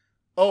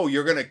 oh,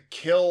 you're going to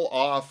kill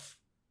off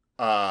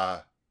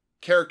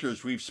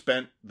characters we've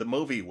spent the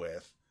movie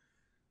with,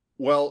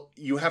 well,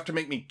 you have to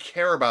make me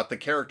care about the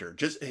character.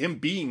 Just him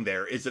being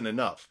there isn't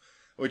enough.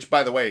 Which,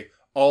 by the way,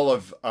 all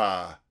of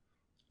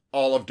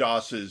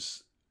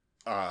Doss's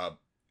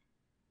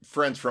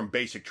friends from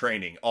basic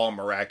training all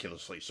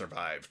miraculously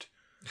survived.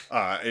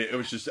 It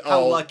was just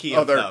how all lucky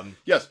of them.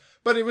 Yes,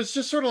 but it was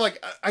just sort of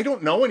like, I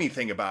don't know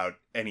anything about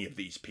any of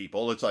these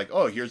people. It's like,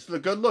 oh, here's the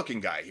good-looking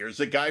guy. Here's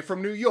the guy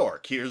from New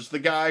York. Here's the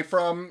guy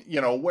from,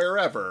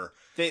 wherever.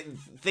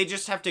 They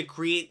just have to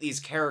create these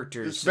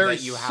characters It's so very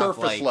that you have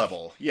surface like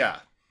level. Yeah.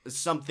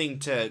 something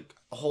to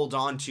hold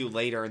on to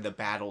later in the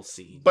battle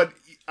scene. But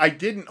I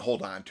didn't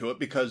hold on to it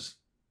because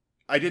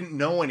I didn't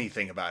know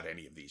anything about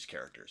any of these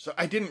characters. So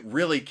I didn't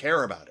really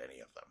care about any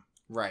of them.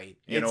 Right.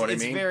 You know what I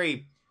mean? It's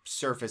very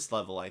surface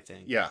level, I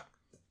think. Yeah.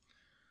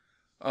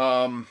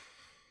 Um,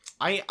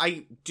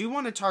 I do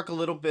want to talk a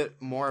little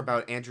bit more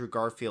about Andrew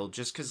Garfield,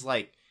 just because,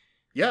 like,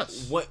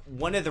 yes.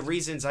 one of the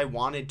reasons I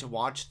wanted to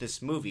watch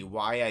this movie,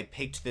 why I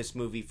picked this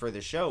movie for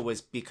the show,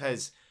 was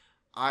because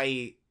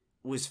I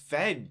was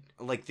fed,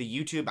 like, the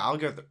YouTube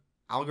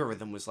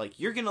algorithm was like,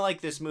 you're gonna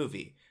like this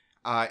movie,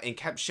 and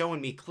kept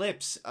showing me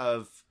clips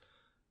of,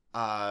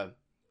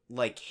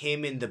 like,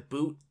 him in the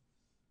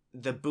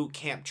boot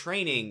camp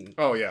training,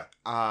 Oh, yeah.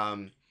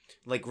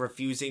 like,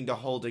 refusing to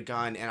hold a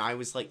gun, and I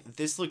was like,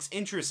 this looks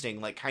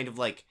interesting, like, kind of,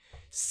 like,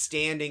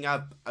 standing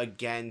up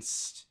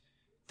against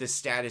the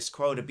status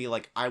quo to be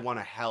like, I want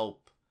to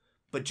help,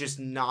 but just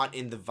not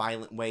in the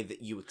violent way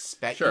that you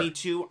expect me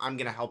to. I'm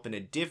gonna help in a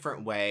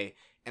different way,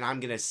 and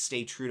I'm gonna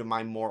stay true to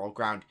my moral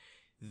ground.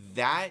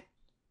 That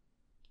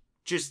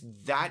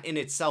in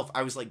itself,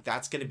 I was like,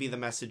 that's gonna be the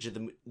message of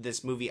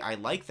this movie. I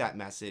like that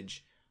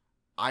message.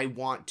 I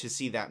want to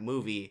see that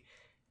movie.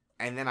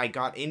 And then I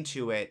got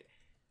into it,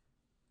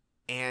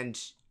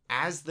 and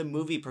as the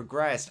movie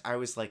progressed, I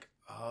was like,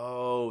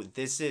 oh,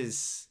 this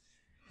is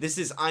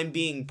I'm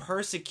being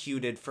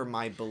persecuted for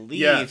my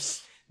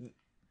beliefs. Yes.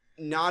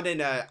 Not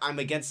in a I'm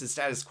against the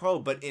status quo,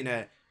 but in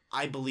a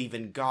I believe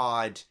in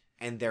God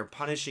and they're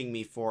punishing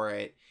me for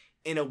it,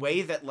 in a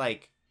way that,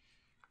 like,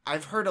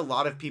 I've heard a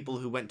lot of people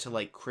who went to,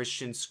 like,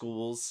 Christian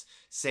schools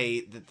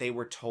say that they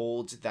were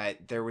told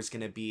that there was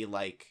going to be,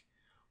 like,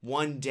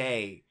 one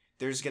day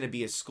there's going to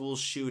be a school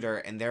shooter,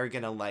 and they're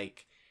going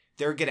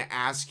to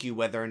ask you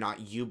whether or not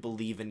you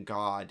believe in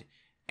God,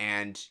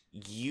 and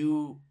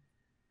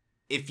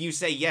if you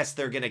say yes,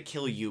 they're going to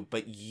kill you,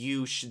 but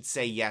you should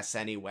say yes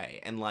anyway.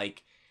 And,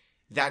 like,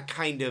 that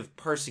kind of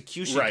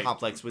persecution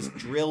complex was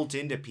drilled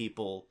into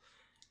people.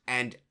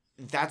 And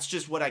that's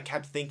just what I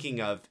kept thinking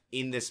of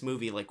in this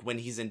movie. Like, when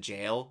he's in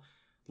jail,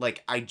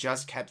 like, I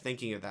just kept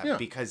thinking of that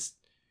because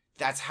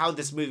that's how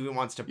this movie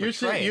wants to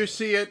portray. You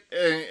see it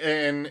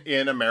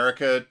in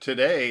America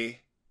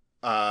today,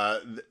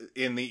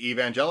 in the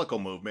evangelical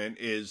movement,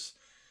 is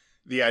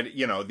the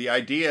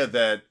idea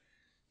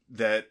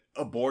that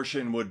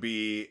abortion would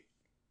be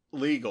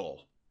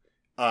legal.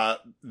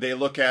 They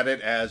look at it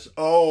as,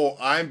 oh,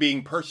 I'm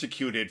being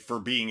persecuted for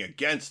being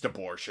against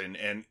abortion,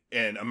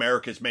 and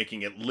America's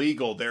making it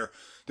legal. They're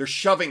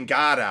shoving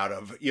God out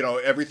of,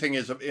 everything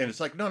is, and it's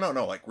like, no.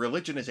 Like,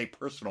 religion is a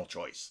personal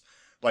choice.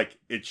 Like,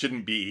 it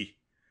shouldn't be,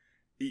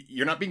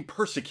 you're not being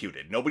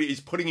persecuted. Nobody is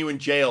putting you in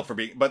jail for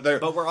being, but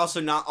we're also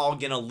not all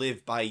gonna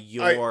live by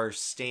your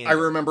standards. I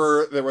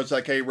remember there was,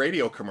 like, a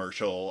radio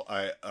commercial,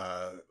 I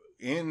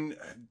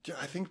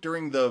think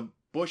during the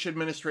Bush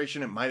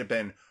administration. It might have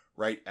been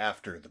right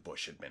after the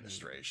Bush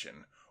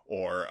administration,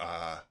 or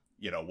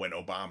when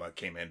Obama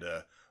came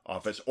into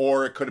office,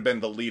 or it could have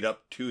been the lead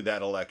up to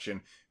that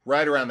election,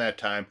 right around that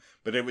time.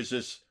 But it was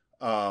this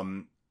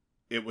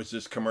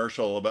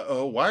commercial about,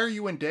 oh, why are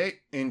you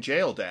in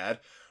jail, Dad?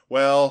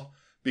 Well,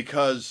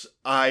 because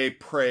I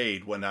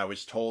prayed when I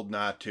was told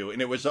not to.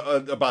 And it was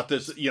about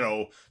this,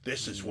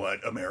 this is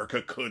what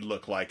America could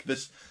look like.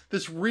 This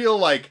real,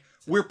 like,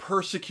 we're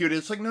persecuted.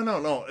 It's like,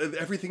 no.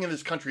 Everything in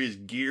this country is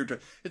geared to,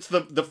 it's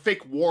the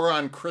fake war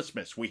on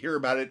Christmas. We hear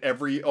about it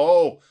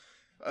the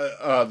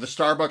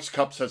Starbucks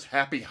cup says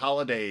happy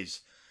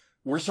holidays.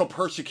 We're so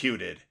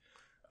persecuted.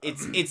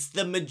 It's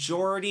the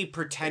majority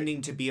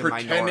pretending to be a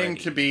minority. Pretending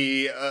to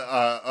be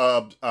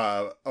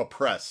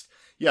oppressed.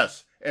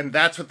 Yes. And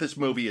that's what this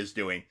movie is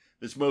doing.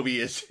 This movie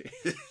is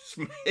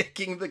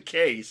making the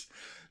case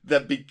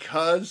that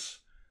because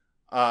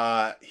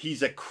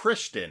he's a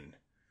Christian,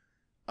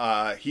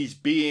 he's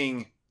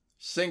being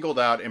singled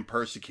out and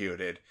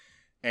persecuted.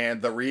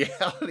 And the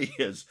reality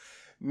is,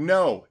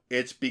 no,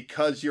 it's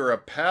because you're a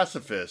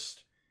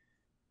pacifist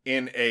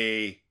in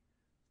a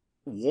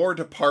War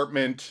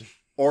Department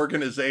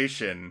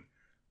organization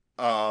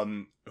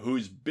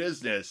whose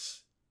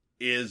business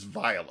is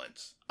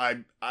violence.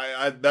 I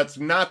that's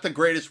not the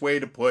greatest way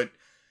to put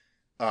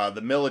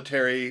the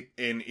military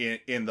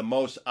in the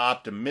most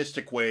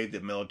optimistic way. The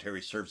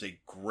military serves a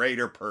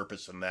greater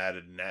purpose than that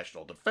in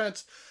national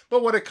defense.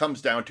 But what it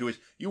comes down to is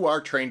you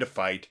are trained to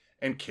fight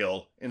and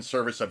kill in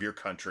service of your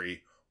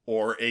country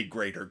or a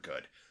greater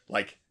good.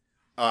 Like,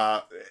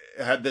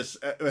 had this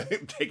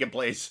taken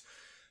place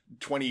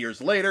 20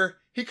 years later,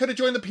 he could have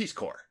joined the Peace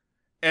Corps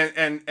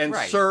and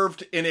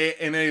served in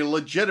a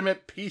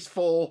legitimate,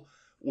 peaceful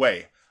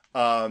way.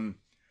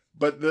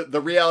 But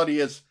the reality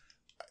is,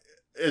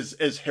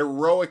 as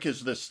heroic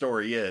as this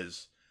story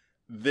is,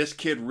 this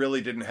kid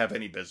really didn't have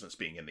any business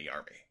being in the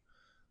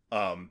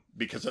army.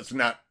 Because that's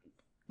not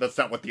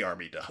what the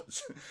army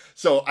does.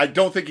 So I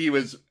don't think he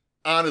was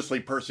honestly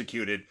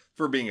persecuted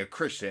for being a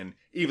Christian,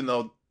 even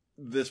though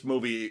this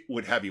movie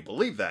would have you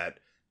believe that.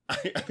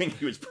 I think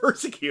he was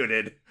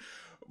persecuted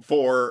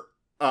for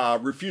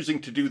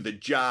refusing to do the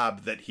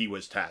job that he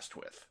was tasked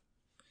with.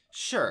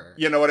 Sure.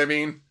 You know what I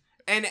mean?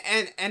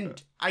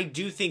 And I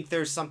do think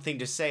there's something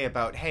to say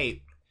about,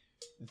 hey,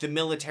 the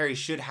military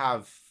should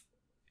have,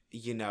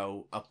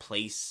 a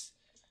place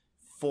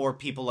for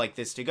people like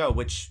this to go,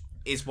 which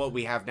is what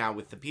we have now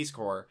with the Peace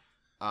Corps.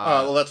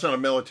 Well, that's not a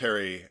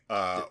military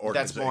organization.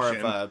 That's more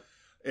of a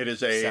It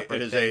is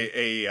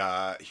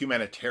a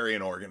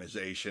humanitarian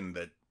organization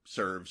that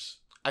serves.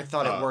 I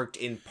thought it worked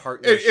in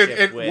partnership.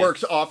 It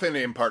works often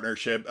in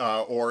partnership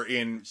or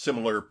in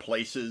similar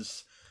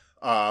places,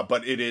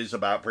 but it is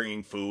about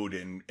bringing food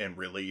and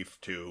relief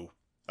to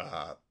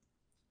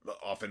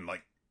often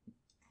like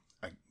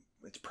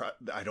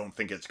I don't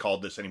think it's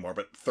called this anymore,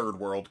 but third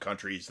world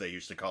countries they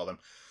used to call them.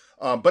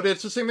 But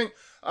it's the same thing.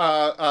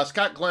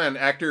 Scott Glenn,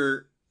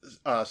 actor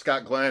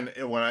Scott Glenn,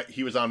 when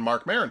he was on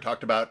Mark Maron,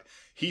 talked about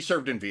he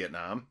served in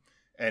Vietnam,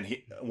 and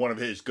one of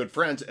his good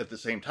friends at the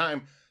same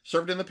time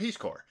served in the Peace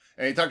Corps.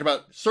 And he talked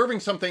about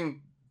serving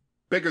something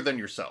bigger than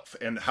yourself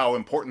and how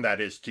important that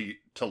is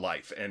to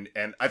life. And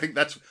I think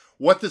that's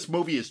what this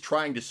movie is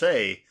trying to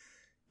say,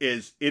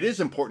 is it is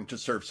important to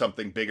serve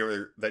something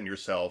bigger than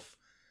yourself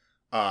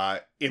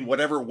in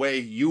whatever way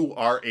you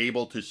are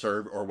able to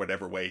serve or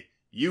whatever way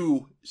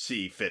you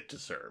see fit to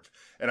serve.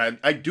 And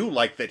I do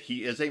like that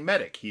he is a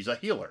medic. He's a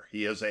healer.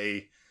 He is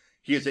a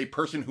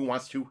person who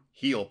wants to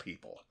heal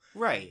people.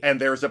 Right.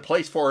 And there's a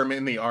place for him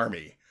in the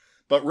army.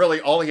 But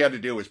really, all he had to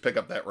do was pick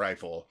up that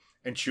rifle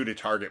and shoot a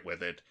target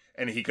with it.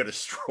 And he could have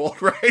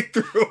strolled right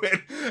through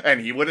it.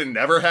 And he would have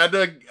never had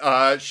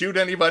to shoot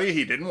anybody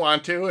he didn't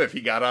want to if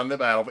he got on the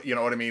battlefield. You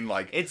know what I mean?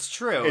 Like, it's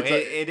true.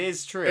 It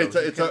is true.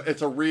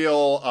 It's a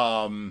real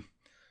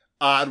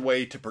odd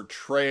way to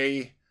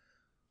portray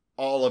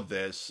all of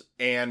this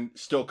and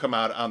still come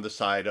out on the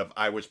side of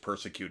I was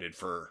persecuted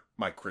for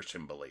my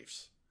Christian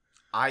beliefs.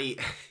 I'm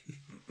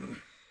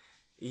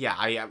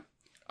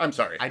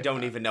sorry. I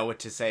don't even know what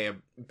to say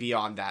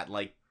beyond that.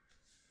 Like,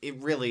 it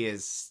really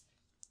is.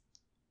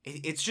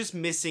 It's just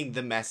missing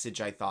the message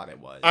I thought it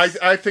was.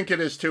 I think it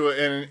is too.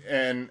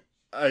 And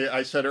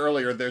I said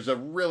earlier, there's a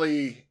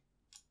really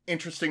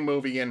interesting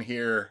movie in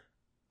here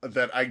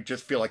that I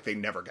just feel like they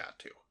never got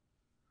to.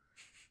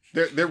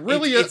 There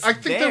really is. I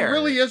think there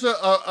really is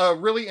a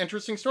really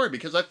interesting story,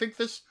 because I think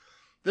this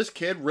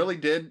kid really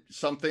did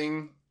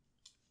something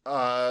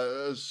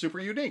super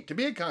unique to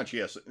be a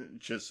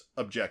conscientious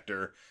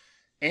objector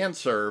and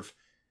serve.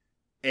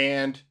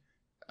 And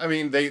I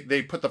mean,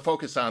 they put the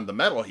focus on the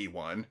medal he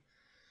won,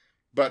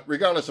 but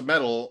regardless of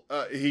medal,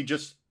 he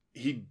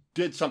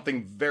did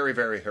something very,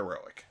 very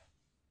heroic.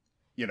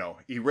 You know,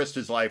 he risked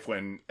his life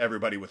when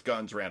everybody with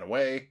guns ran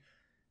away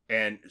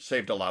and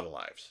saved a lot of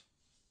lives.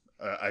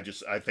 I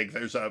think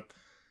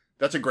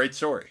that's a great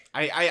story.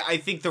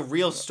 I think the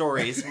real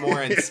story is more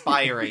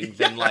inspiring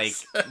than like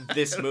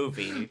this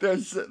movie.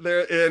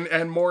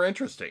 And more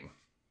interesting.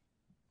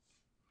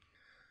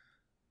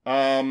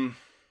 Yeah,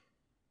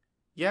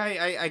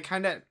 I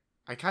kind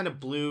of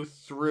blew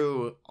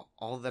through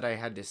all that I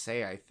had to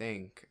say, I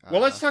think.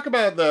 Well, let's talk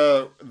about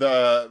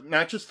the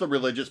not just the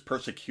religious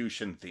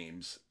persecution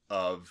themes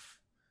of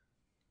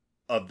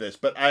this,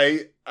 but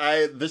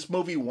this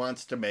movie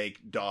wants to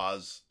make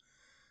Dawes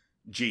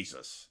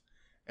Jesus,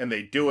 and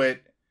they do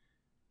it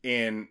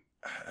in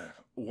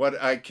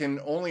what I can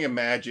only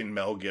imagine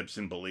Mel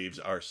Gibson believes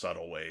are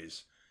subtle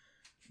ways.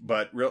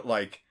 But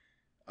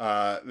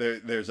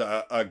there's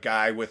a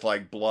guy with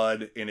like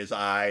blood in his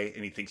eye,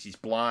 and he thinks he's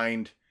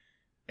blind,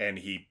 and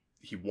he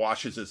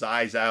washes his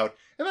eyes out,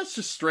 and that's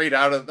just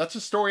that's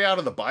a story out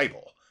of the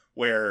Bible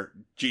where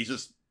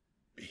Jesus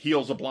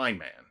heals a blind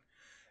man,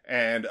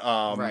 and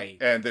right.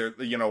 And there,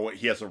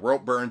 he has the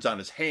rope burns on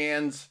his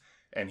hands,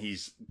 and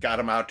he's got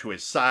him out to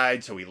his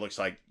side, so he looks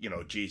like,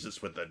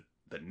 Jesus with the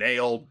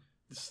nail.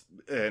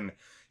 And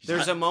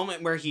there's a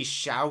moment where he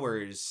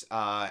showers,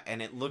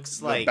 and it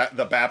looks like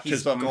the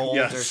baptism, he's gold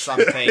yes. or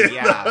something.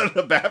 Yeah,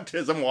 the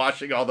baptism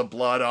washing all the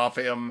blood off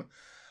him.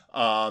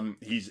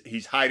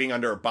 He's hiding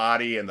under a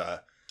body, and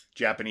the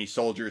Japanese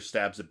soldier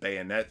stabs a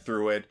bayonet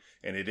through it,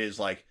 and it is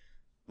like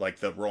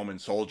the Roman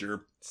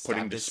soldier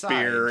putting the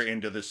spear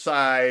into the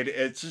side.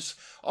 It's just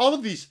all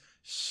of these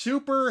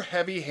super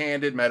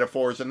heavy-handed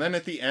metaphors, and then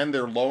at the end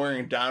they're lowering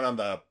him down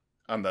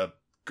on the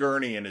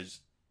gurney, and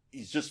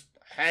he's just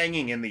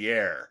hanging in the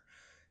air,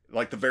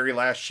 like the very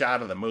last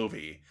shot of the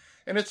movie.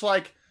 And it's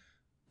like,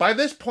 by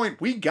this point,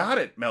 we got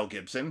it, Mel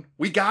Gibson.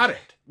 We got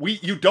it.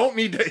 You don't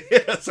need to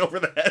hit us over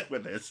the head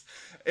with this.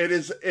 It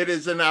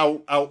is an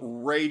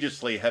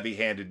outrageously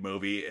heavy-handed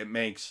movie. It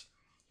makes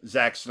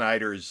Zack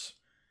Snyder's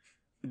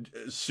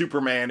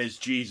Superman is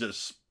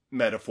Jesus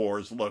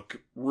metaphors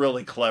look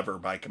really clever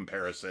by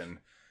comparison.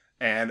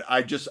 And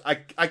I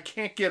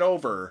can't get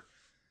over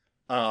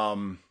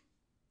that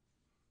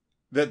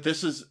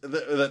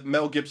that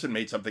Mel Gibson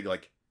made something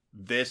like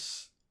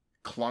this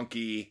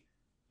clunky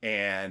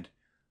and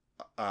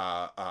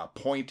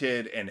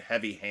pointed and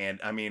heavy hand.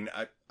 I mean,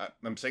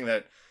 I'm saying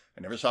that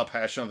I never saw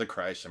Passion of the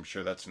Christ. I'm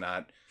sure that's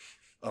not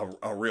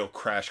a real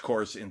crash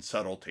course in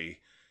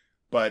subtlety,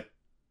 but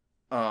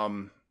I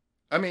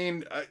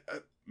mean,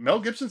 Mel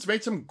Gibson's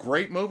made some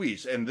great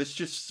movies, and this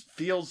just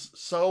feels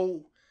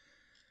so.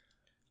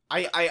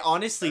 I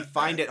honestly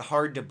find it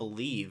hard to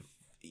believe,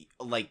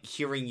 like,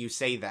 hearing you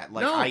say that.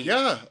 Like,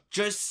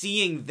 just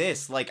seeing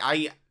this, like,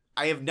 I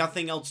have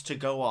nothing else to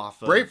go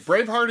off of.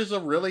 Braveheart is a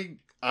really,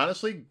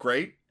 honestly,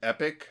 great,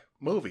 epic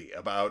movie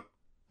about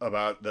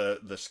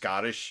the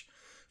Scottish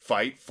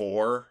fight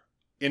for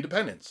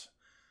independence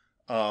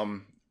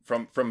from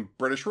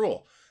British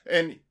rule.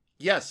 And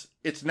yes,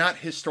 it's not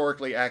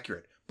historically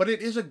accurate, but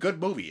it is a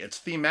good movie. It's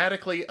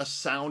thematically a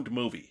sound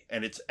movie,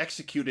 and it's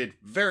executed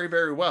very,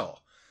 very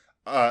well.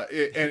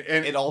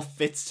 It all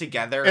fits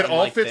together. It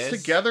all fits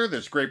together.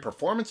 There's great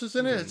performances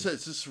in it. Mm-hmm.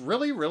 It's this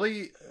really,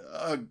 really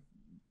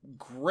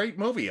great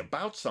movie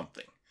about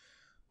something.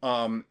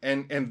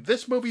 And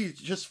this movie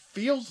just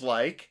feels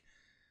like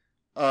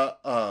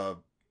a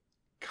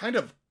kind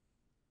of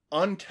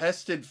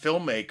untested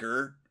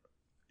filmmaker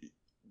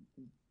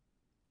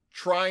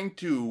trying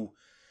to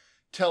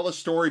tell a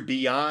story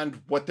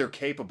beyond what they're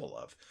capable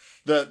of.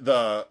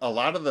 A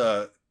lot of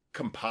the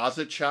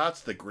composite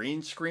shots, the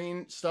green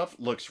screen stuff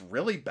looks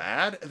really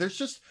bad. There's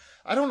just,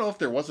 I don't know if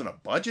there wasn't a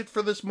budget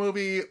for this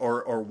movie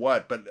or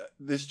what, but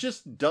this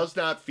just does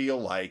not feel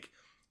like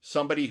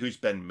somebody who's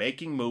been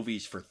making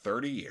movies for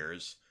 30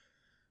 years,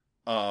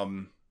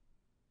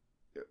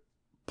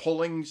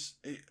 pulling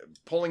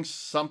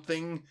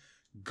something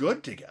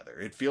good together.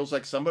 It feels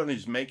like somebody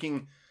who's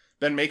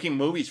been making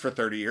movies for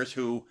 30 years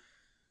who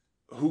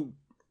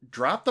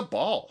dropped the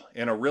ball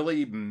in a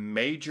really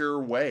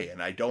major way.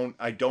 And I don't,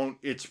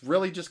 it's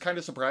really just kind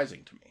of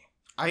surprising to me.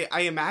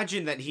 I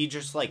imagine that he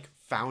just like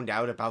found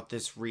out about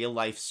this real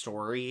life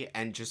story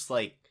and just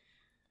like,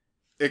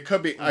 it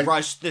could be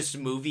rushed this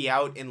movie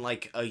out in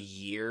like a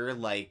year,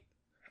 like,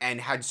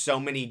 and had so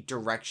many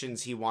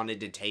directions he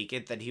wanted to take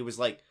it that he was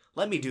like,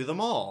 let me do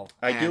them all.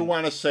 I do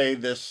want to say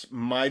this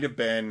might have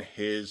been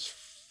his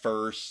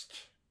first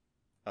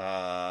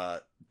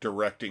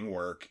directing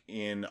work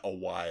in a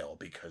while,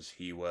 because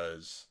he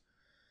was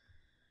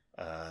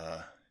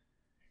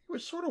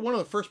sort of one of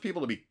the first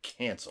people to be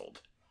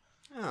canceled.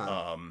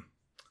 Oh.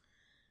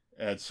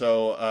 And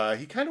so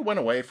he kind of went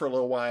away for a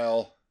little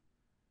while,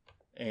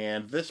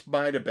 and this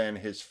might have been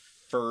his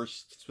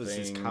first This was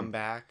his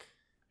comeback.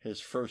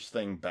 His first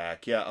thing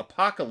back. Yeah,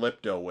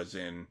 Apocalypto was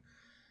in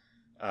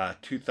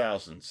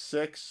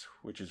 2006,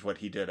 which is what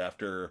he did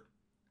after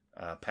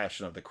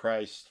Passion of the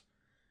Christ.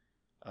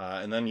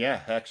 And then,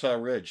 yeah,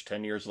 Hacksaw Ridge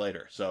 10 years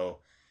later. So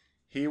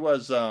he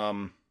was,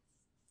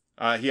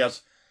 he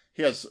has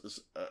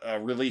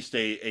released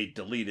a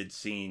deleted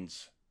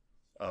scenes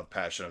of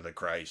Passion of the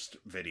Christ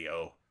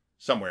video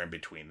somewhere in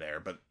between there.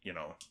 But, you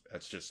know,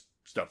 that's just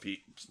stuff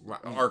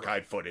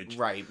archive footage.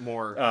 Right,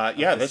 more.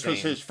 Yeah, this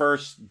was his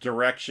first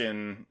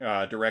directing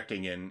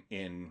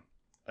in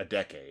a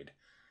decade.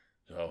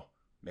 So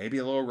maybe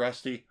a little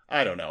rusty.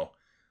 I don't know.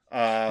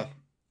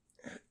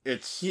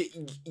 It's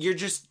you're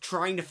just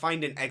trying to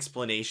find an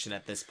explanation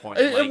at this point.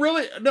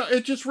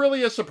 It just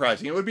really is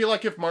surprising. It would be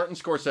like if Martin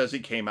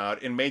Scorsese came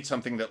out and made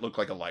something that looked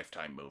like a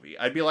Lifetime movie.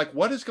 I'd be like,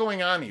 what is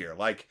going on here?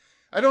 Like,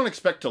 I don't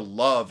expect to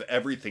love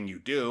everything you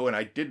do, and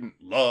I didn't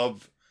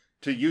love,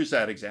 to use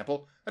that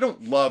example, I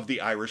don't love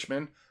The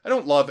Irishman. I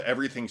don't love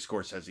everything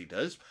Scorsese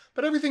does,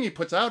 but everything he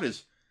puts out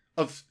is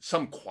of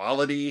some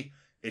quality.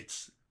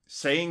 It's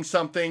saying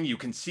something. You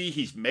can see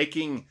he's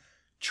making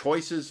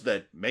choices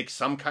that make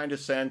some kind of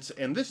sense,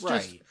 and this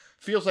just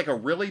feels like a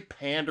really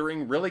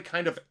pandering, really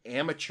kind of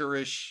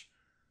amateurish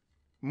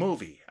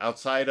movie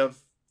outside of,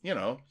 you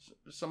know,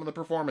 some of the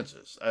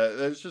performances.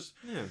 There's just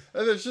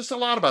a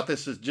lot about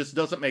this that just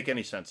doesn't make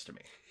any sense to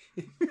me.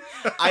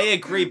 I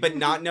agree, but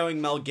not knowing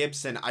Mel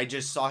Gibson, I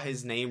just saw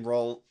his name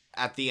roll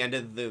at the end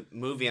of the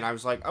movie, and I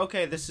was like,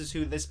 okay, this is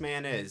who this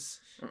man is.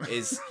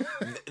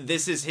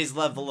 This is his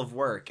level of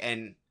work,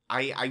 and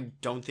I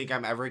don't think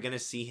I'm ever going to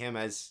see him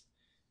as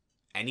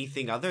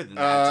anything other than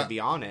that, to be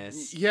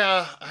honest.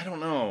 Yeah, I don't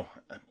know.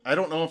 I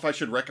don't know if I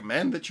should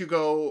recommend that you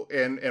go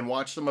and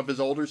watch some of his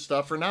older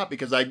stuff or not,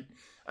 because I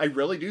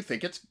really do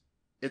think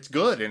it's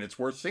good and it's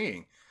worth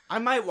seeing. I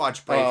might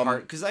watch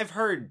Braveheart, because I've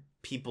heard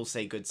people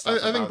say good stuff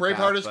I think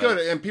Braveheart is good,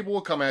 and people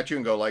will come at you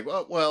and go like,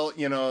 well,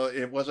 you know,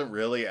 it wasn't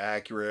really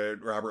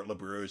accurate. Robert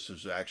LaBruce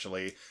was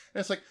actually...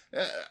 And it's like,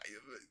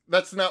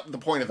 that's not the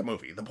point of the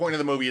movie. The point of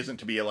the movie isn't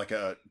to be like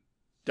a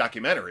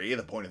documentary.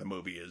 The point of the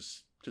movie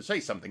is to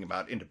say something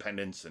about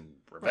independence and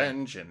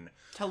revenge and...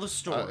 Tell a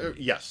story.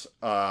 Yes.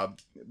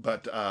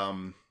 But,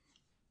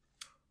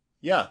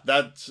 yeah,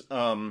 that's...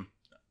 I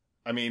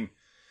mean,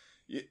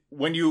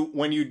 when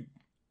you...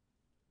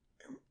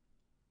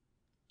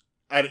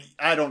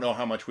 I don't know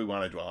how much we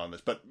want to dwell on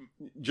this, but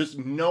just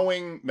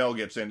knowing Mel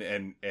Gibson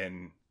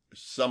and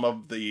some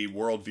of the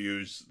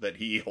worldviews that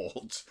he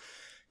holds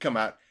come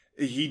out,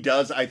 he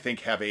does, I think,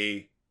 have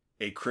a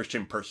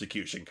Christian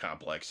persecution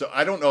complex. So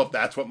I don't know if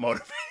that's what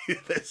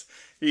motivated this.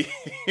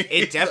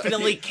 It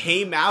definitely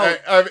came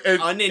out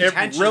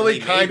unintentionally. It really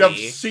kind of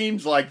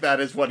seems like that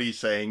is what he's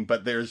saying,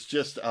 but there's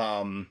just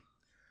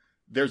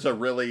there's a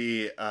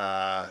really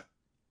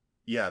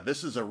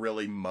this is a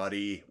really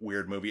muddy,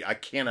 weird movie. I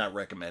cannot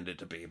recommend it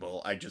to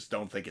people. I just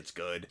don't think it's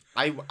good.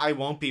 I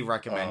won't be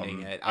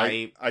recommending it.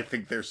 I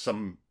think there's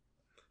some...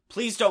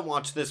 Please don't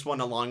watch this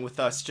one along with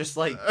us. Just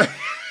like...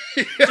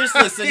 just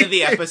listen to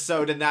the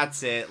episode and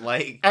that's it.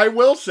 Like, I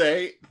will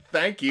say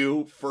thank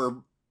you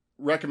for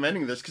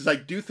recommending this because I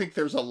do think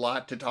there's a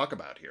lot to talk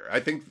about here. I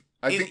think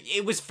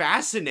it was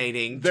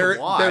fascinating to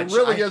watch. There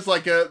really is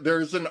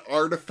there's an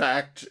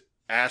artifact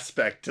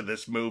aspect to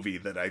this movie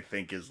that I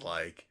think is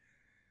like,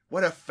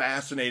 what a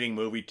fascinating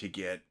movie to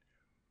get,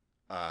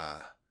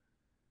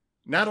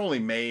 not only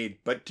made,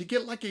 but to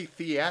get like a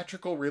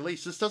theatrical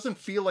release. This doesn't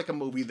feel like a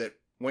movie that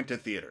went to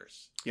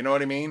theaters. You know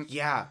what I mean?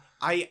 Yeah.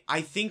 I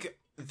think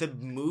the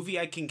movie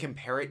I can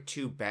compare it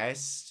to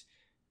best,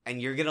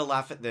 and you're gonna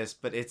laugh at this,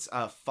 but it's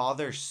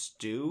Father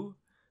Stew.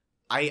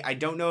 I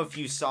don't know if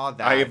you saw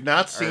that. I have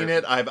not seen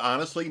it. I've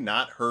honestly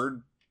not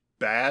heard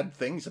bad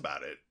things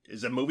about it.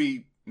 Is the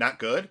movie not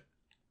good?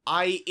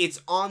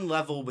 It's on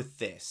level with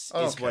this,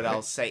 is what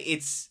I'll say.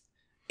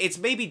 It's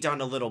maybe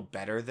done a little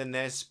better than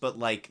this, but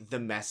like the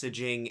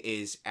messaging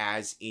is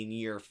as in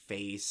your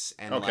face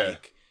and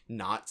like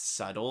not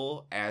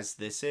subtle as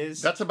this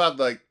is. That's about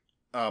like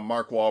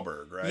Mark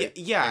Wahlberg, right?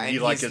 Yeah, and he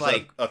like is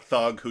like a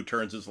thug who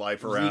turns his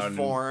life around,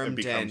 reformed, and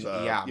becomes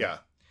yeah.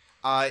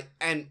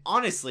 And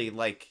honestly,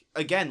 like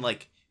again,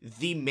 like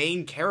the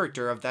main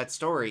character of that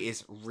story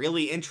is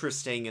really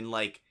interesting, and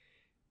like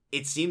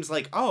it seems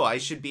like, oh, I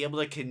should be able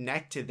to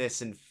connect to this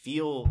and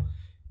feel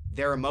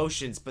their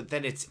emotions, but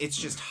then it's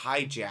just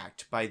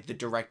hijacked by the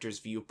director's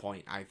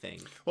viewpoint, I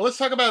think. Well, let's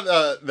talk about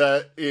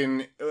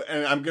and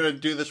I'm going to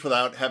do this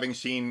without having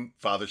seen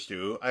Father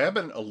Stew. I have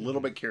been a little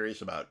bit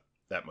curious about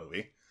that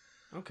movie.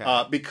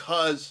 Okay.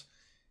 Because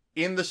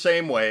in the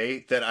same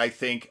way that I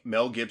think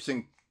Mel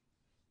Gibson,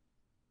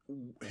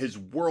 his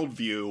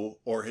worldview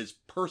or his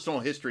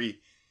personal history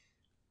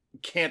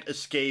can't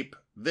escape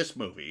this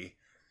movie,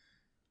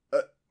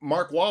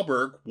 Mark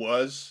Wahlberg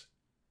was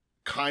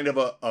kind of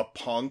a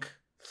punk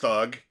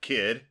thug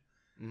kid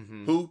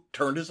who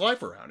turned his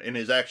life around and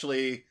is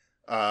actually,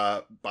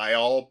 by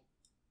all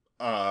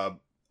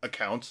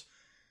accounts,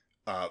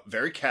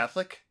 very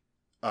Catholic,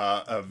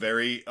 a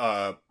very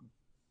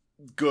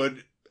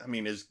good, I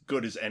mean, as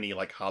good as any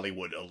like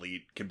Hollywood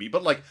elite can be,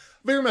 but like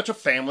very much a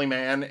family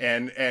man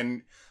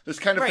and this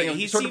kind of thing.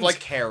 He sort of like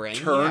caring,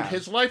 turned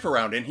his life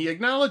around, and he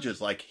acknowledges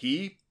like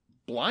he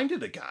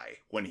blinded a guy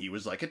when he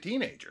was like a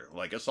teenager,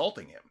 like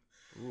assaulting him.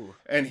 Ooh.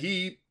 And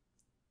he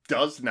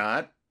does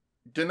not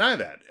deny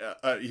that.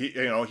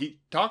 He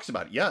talks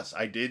about it. Yes,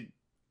 I did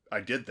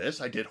this.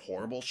 I did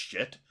horrible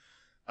shit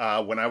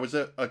when I was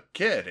a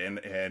kid,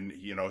 and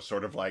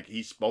sort of like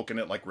he's spoken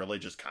at like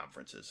religious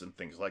conferences and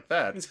things like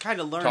that. He's kind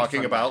of learned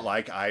talking about that.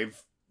 Like I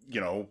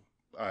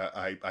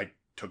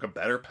took a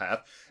better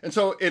path, and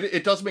so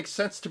it does make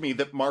sense to me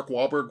that Mark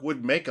Wahlberg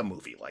would make a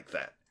movie like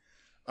that.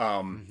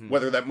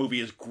 Whether that movie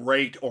is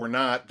great or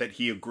not, that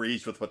he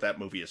agrees with what that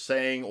movie is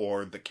saying,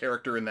 or the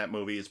character in that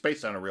movie is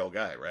based on a real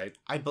guy, right?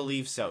 I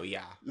believe so,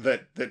 yeah.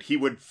 That he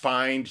would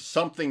find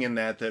something in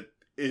that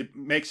it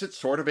makes it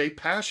sort of a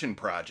passion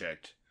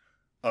project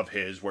of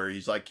his, where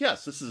he's like,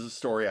 yes, this is a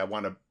story I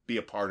want to be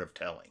a part of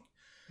telling.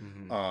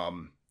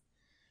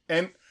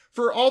 And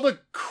for all the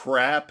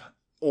crap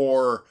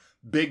or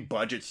big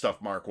budget stuff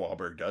Mark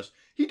Wahlberg does,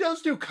 he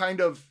does do kind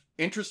of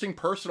interesting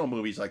personal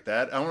movies like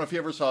that. I don't know if you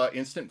ever saw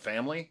Instant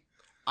Family.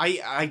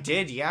 I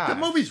did, yeah. That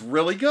movie's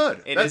really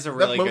good. It is a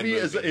really good movie.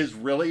 Is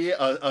really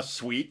a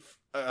sweet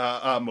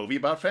movie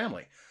about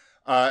family.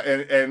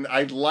 And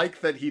I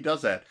like that he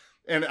does that.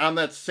 And on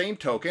that same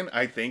token,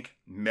 I think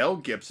Mel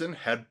Gibson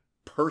had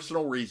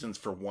personal reasons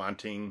for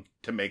wanting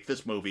to make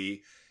this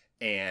movie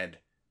and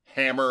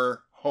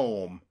hammer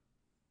home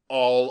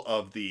all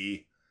of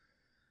the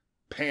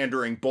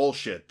pandering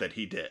bullshit that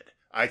he did.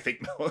 I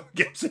think Mel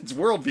Gibson's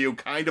worldview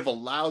kind of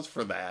allows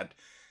for that.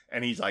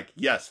 And he's like,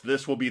 yes,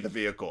 this will be the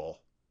vehicle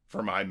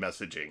for my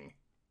messaging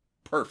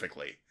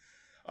perfectly.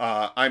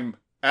 I'm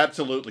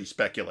absolutely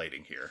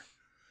speculating here.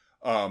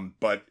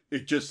 But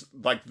it just,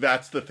 like,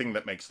 that's the thing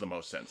that makes the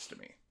most sense to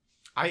me.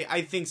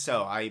 I think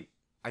so. I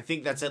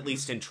think that's at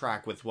least in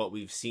track with what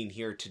we've seen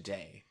here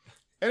today.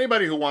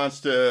 Anybody who wants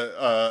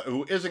to,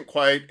 who isn't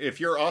quite, if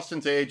you're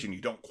Austin's age and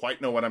you don't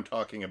quite know what I'm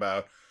talking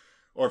about,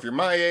 or if you're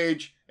my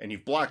age and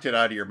you've blocked it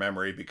out of your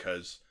memory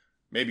because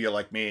maybe you're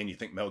like me and you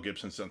think Mel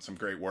Gibson's done some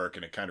great work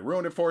and it kind of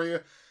ruined it for you,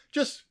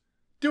 just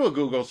do a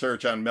Google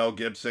search on Mel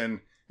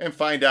Gibson and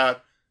find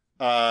out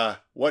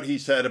what he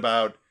said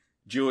about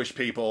Jewish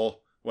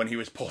people when he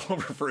was pulled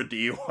over for a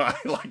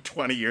DUI like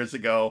 20 years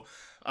ago.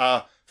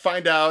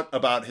 Find out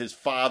about his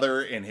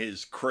father and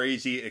his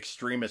crazy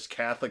extremist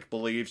Catholic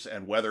beliefs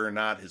and whether or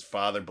not his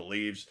father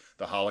believes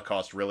the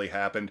Holocaust really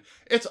happened.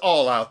 It's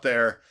all out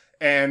there.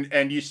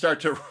 And you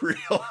start to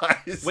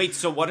realize... Wait,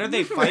 so what are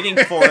they fighting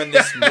for in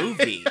this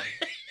movie?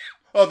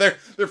 Oh,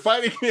 they're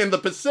fighting in the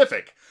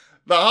Pacific.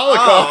 The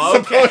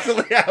Holocaust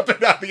supposedly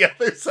happened on the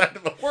other side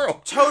of the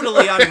world.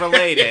 Totally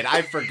unrelated.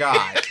 I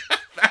forgot.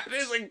 That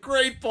is a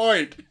great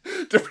point.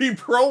 To be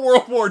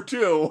pro-World War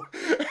II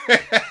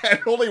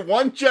and only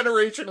one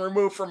generation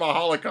removed from a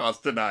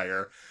Holocaust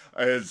denier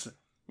is...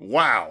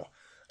 Wow.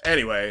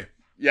 Anyway,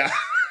 yeah.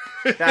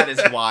 That is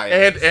wild.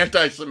 And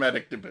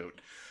anti-Semitic to boot.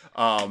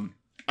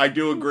 I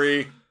do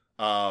agree.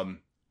 I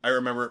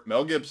remember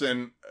Mel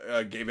Gibson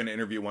gave an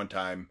interview one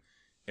time,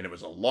 and it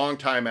was a long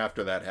time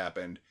after that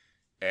happened,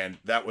 And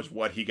that was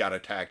what he got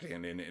attacked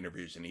in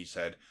interviews. And he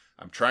said,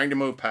 I'm trying to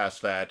move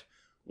past that.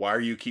 Why are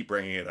you keep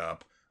bringing it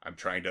up? I'm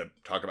trying to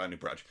talk about a new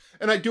project.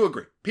 And I do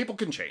agree. People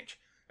can change.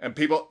 And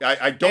people,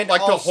 I don't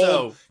like to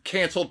hold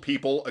canceled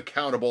people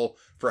accountable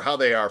for how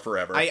they are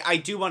forever. I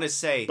do want to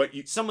say, but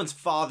someone's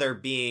father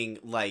being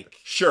like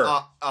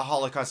a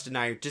Holocaust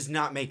denier does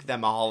not make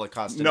them a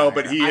Holocaust denier. No,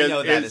 but he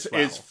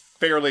is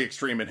fairly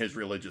extreme in his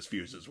religious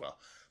views as well.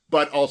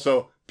 But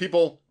also,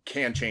 people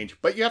can change.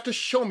 But you have to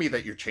show me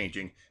that you're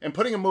changing. And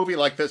putting a movie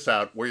like this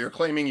out where you're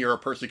claiming you're a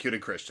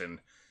persecuted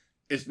Christian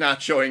is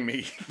not showing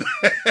me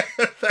that.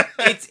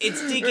 It's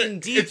digging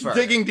deeper. It's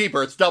digging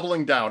deeper. It's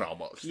doubling down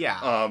almost.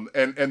 Yeah.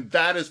 And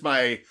that is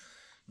my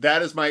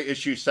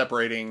issue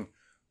separating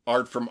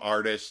art from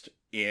artist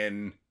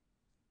in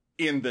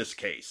this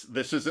case.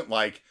 This isn't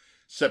like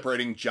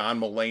separating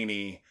John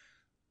Mulaney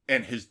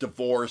and his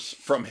divorce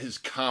from his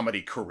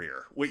comedy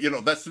career.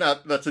 Well, that's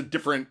a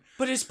different...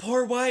 But his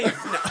poor wife.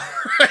 No.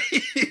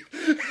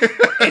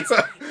 It's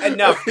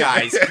enough,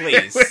 guys,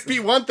 please. It would be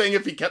one thing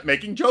if he kept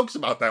making jokes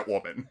about that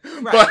woman.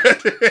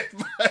 Right.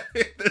 But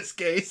in this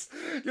case,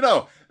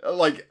 this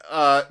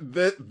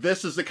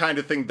is the kind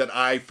of thing that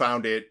I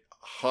found it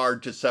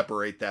hard to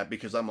separate that,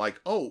 because I'm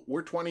like, oh,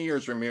 we're 20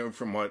 years removed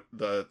from what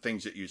the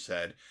things that you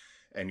said,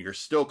 and you're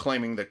still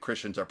claiming that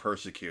Christians are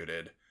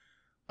persecuted.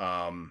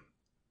 And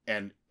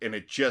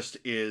it just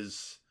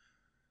is,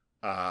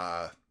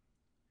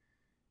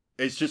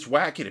 it's just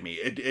wacky to me.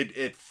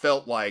 It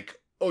felt like,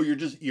 oh, you're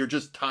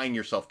just tying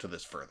yourself to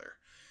this further.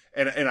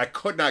 And I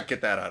could not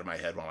get that out of my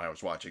head while I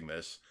was watching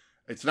this.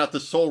 It's not the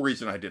sole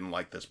reason I didn't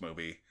like this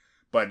movie,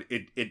 but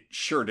it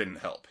sure didn't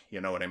help.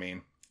 You know what I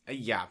mean?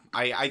 Yeah,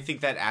 I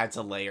think that adds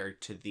a layer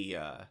to the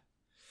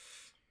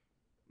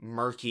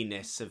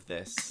murkiness of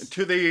this.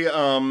 To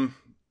the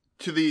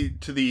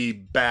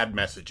bad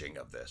messaging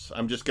of this.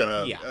 I'm just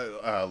gonna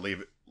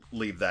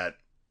leave that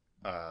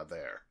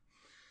there.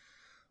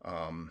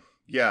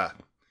 Yeah.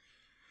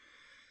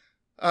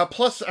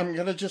 Plus, I'm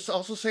gonna just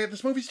also say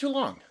this movie's too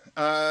long.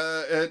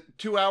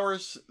 2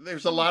 hours.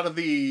 There's a lot of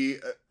the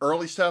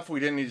early stuff we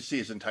didn't need to see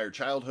his entire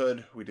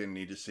childhood. We didn't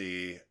need to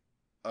see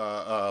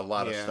a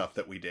lot of stuff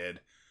that we did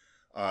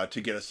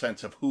to get a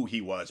sense of who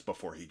he was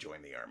before he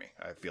joined the army.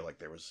 I feel like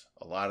there was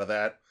a lot of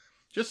that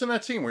just in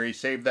that scene where he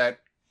saved that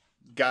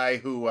guy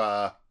who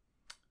the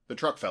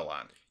truck fell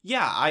on.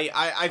 Yeah,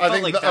 I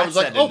felt like that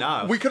said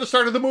enough. We could have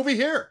started the movie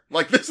here.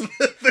 Like this is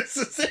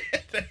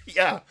it.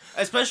 Yeah.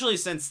 Especially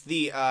since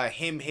the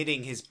him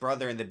hitting his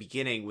brother in the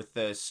beginning with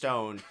the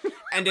stone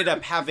ended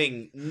up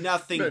having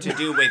nothing to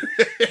do with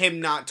him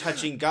not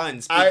touching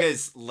guns,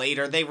 because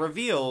later they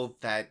reveal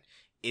that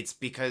it's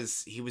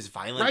because he was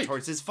violent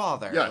towards his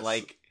father. Yes.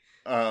 Like,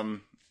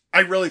 I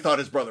really thought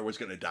his brother was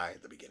going to die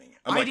at the beginning.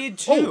 I did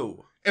too.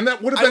 Oh, and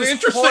that would have been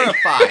interesting.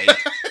 Horrified.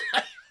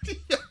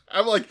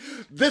 I'm like,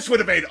 this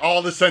would have made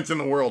all the sense in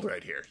the world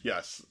right here.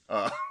 Yes.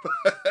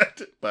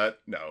 But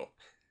no.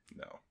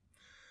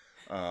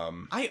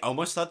 I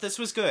almost thought this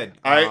was good.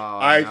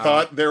 I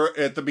thought there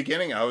at the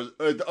beginning, I was,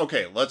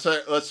 okay, let's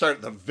start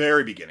at the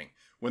very beginning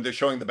when they're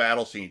showing the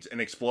battle scenes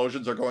and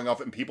explosions are going off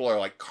and people are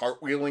like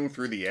cartwheeling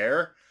through the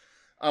air.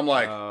 I'm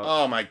like,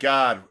 oh my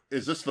God,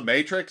 is this the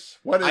Matrix?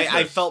 What is this?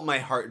 I felt my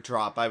heart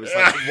drop. I was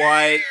like,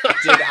 what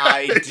did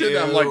I do?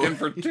 I'm like in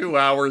for 2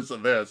 hours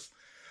of this.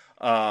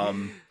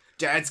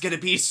 Dad's gonna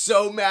be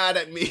so mad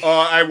at me.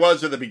 I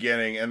was at the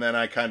beginning, and then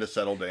I kind of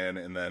settled in,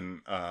 and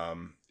then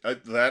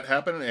that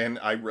happened, and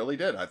I really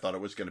did. I thought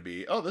it was going to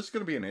be, this is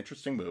going to be an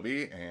interesting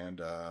movie,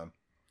 and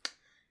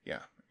yeah,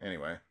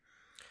 anyway.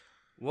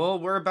 Well,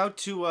 we're about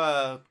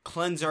to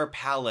cleanse our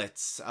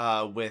palates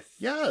with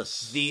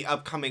the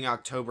upcoming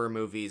October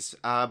movies.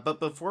 But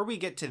before we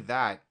get to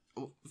that,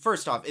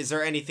 first off, is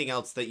there anything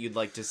else that you'd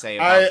like to say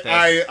about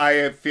this?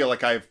 I feel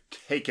like I've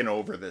taken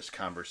over this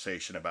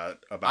conversation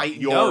about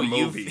your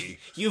movie.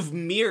 You've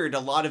mirrored a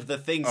lot of the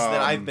things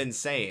that I've been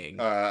saying.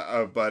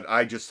 But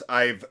I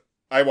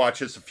watched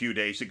this a few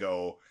days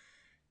ago,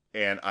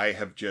 and I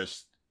have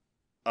just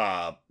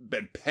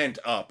been pent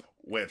up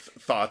with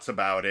thoughts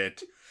about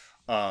it.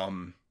 I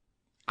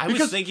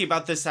was thinking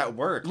about this at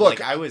work. Look,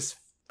 I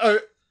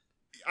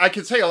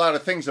could say a lot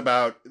of things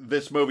about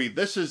this movie.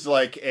 This is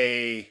like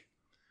this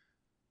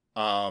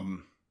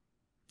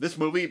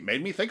movie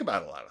made me think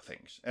about a lot of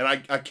things, and I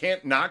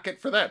can't knock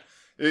it for that.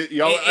 It's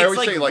I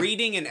always say,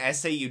 reading an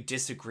essay you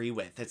disagree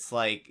with. It's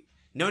like,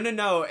 no,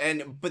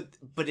 but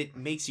it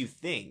makes you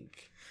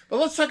think. But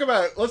let's talk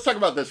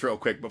about this real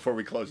quick before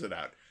we close it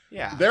out.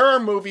 Yeah. There are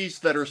movies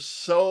that are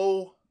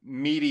so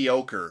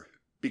mediocre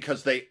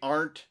because they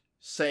aren't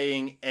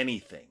saying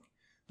anything.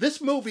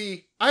 This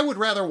movie, I would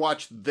rather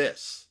watch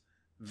this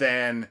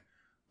than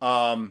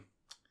I'm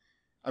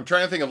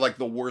trying to think of like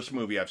the worst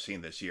movie I've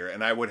seen this year,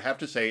 and I would have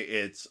to say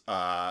it's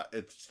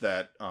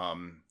that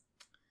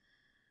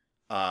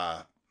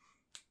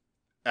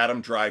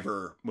Adam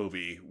Driver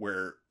movie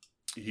where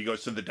he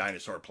goes to the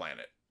dinosaur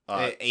planet.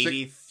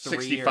 83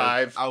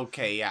 65.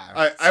 Okay,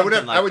 yeah. I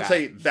would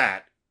say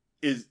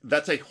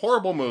that's a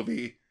horrible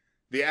movie.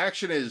 The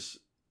action is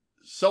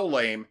so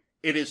lame.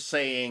 It is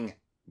saying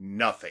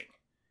nothing.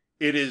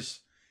 It's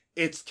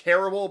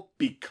terrible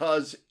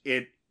because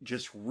it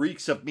just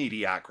reeks of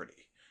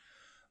mediocrity.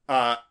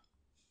 A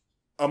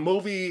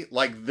movie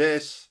like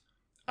this,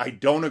 I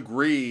don't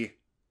agree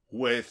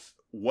with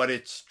what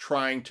it's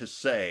trying to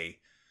say,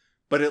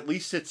 but at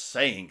least it's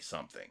saying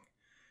something.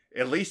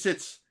 At least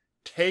it's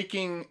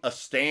taking a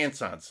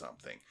stance on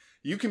something.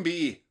 You can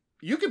be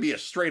a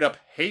straight up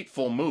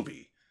hateful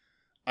movie.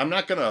 I'm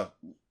not going to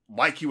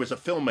like you as a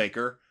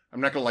filmmaker. I'm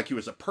not going to like you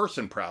as a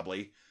person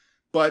probably,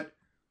 but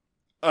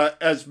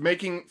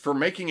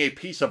making a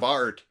piece of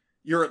art,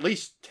 you're at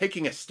least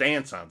taking a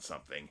stance on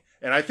something.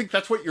 And I think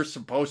that's what you're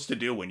supposed to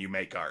do when you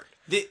make art.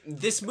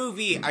 This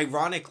movie,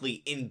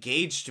 ironically,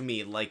 engaged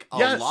me like a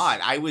Yes, lot.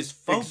 I was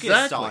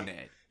focused on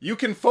it. You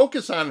can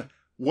focus on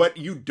what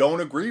you don't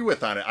agree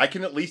with on it. I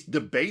can at least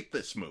debate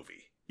this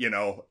movie,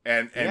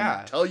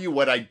 and tell you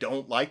what I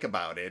don't like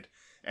about it,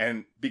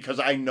 and because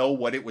I know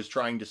what it was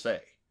trying to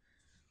say.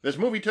 This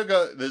movie took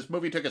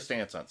a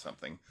stance on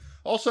something.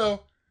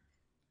 Also,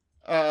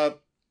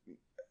 drop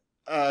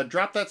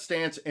that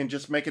stance and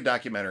just make a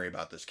documentary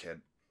about this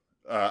kid.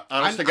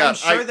 Honest to God, I'm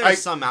sure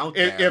there's some out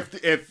there.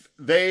 If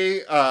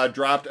they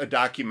dropped a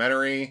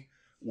documentary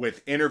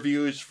with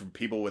interviews from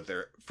people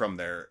from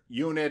their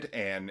unit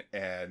and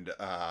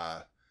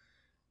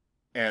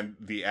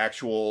the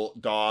actual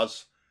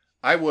DAWs,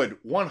 I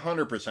would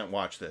 100%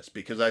 watch this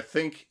because I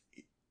think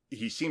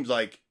he seems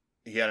like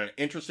he had an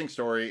interesting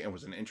story and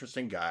was an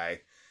interesting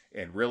guy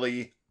and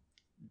really,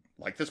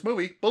 like this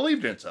movie,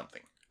 believed in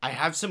something. I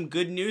have some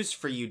good news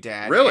for you,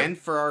 Dad, Really? and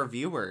for our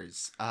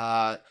viewers.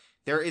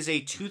 There is a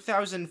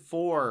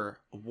 2004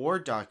 war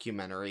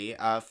documentary,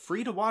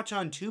 free to watch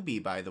on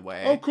Tubi, by the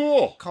way. Oh,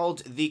 cool.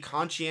 Called The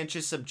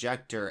Conscientious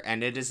Objector,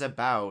 and it is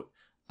about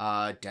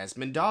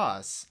Desmond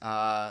Doss.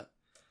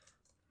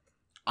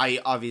 I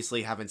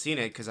obviously haven't seen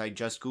it because I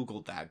just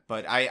Googled that,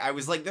 but I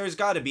was like, there's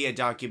got to be a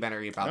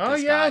documentary about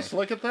this guy. Oh, yes,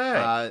 look at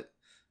that.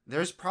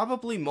 There's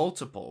probably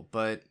multiple,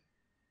 but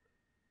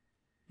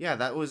yeah,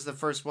 that was the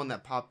first one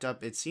that popped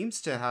up. It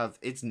seems to have,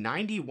 it's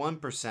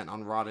 91%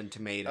 on Rotten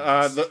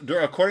Tomatoes.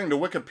 According to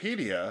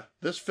Wikipedia,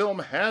 this film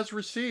has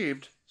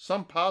received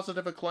some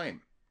positive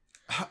acclaim.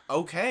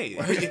 Okay.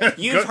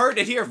 You've heard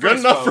it here first, good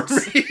enough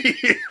folks. For me.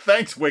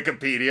 Thanks,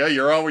 Wikipedia.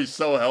 You're always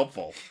so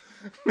helpful.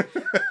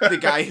 The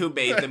guy who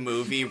made the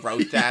movie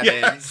wrote that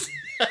in.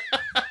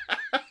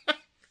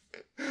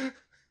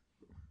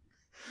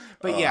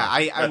 But yeah,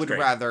 I would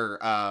rather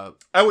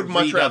I would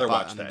much rather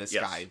watch that, this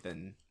guy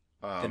than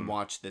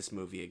watch this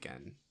movie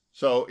again.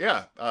 So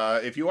yeah,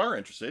 if you are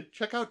interested,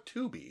 check out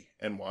Tubi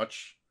and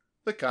watch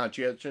The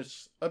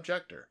Conscientious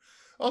Objector.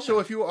 Also,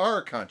 if you are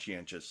a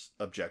conscientious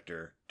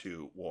objector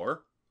to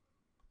war,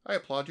 I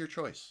applaud your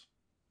choice.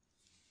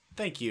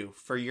 Thank you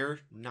for your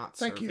not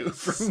service. Thank you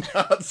for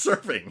not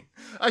serving.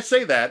 I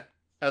say that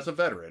as a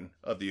veteran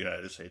of the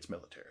United States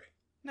military.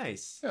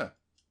 Nice. Yeah.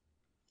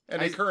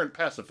 And a current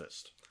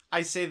pacifist.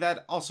 I say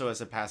that also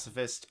as a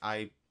pacifist.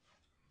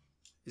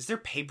 Is there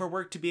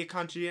paperwork to be a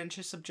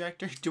conscientious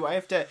objector? Do I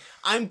have to?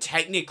 I'm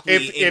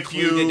technically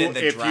included in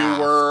the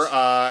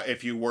draft.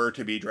 If you were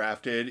to be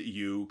drafted,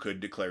 you could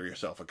declare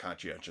yourself a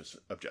conscientious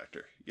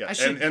objector. Yeah,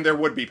 and there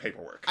would be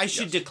paperwork. I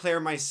should declare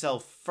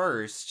myself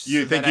first.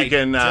 You think you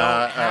can? Don't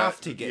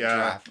have to get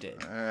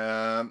drafted.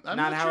 I'm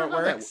not how it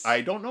works. I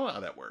don't know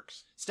how that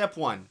works. Step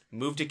 1: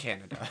 move to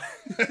Canada.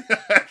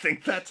 I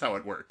think that's how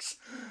it works.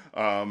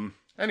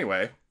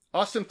 Anyway,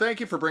 Austin, thank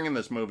you for bringing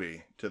this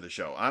movie to the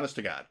show. Honest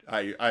to God,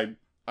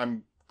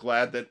 I'm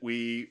glad that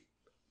we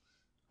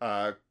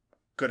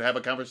could have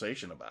a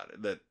conversation about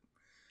it. That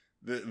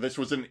this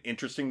was an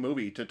interesting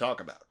movie to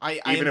talk about,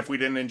 even if we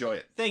didn't enjoy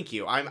it. Thank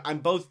you. I'm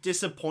both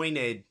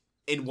disappointed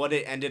in what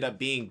it ended up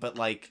being, but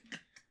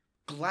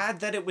glad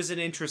that it was an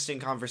interesting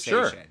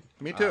conversation. Sure,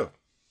 me too.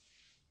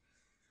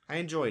 I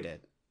enjoyed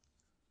it.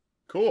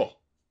 Cool.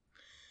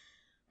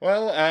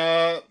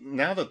 Well,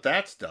 now that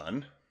that's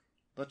done,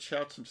 let's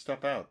shout some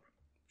stuff out.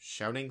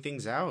 Shouting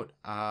things out.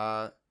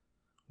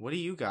 What do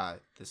you got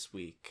this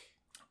week?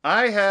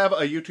 I have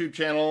a YouTube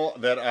channel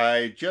that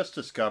I just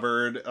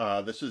discovered.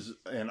 This is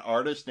an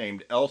artist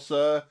named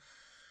Elsa.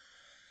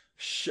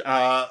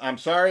 I'm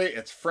sorry,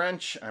 it's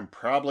French. I'm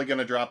probably going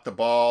to drop the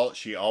ball.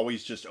 She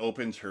always just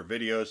opens her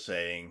videos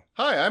saying,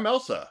 "Hi, I'm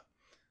Elsa."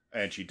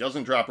 And she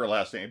doesn't drop her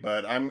last name,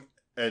 but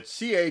it's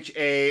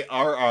Charretier.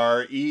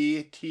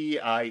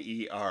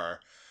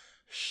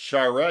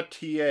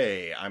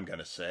 Charretier, I'm going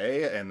to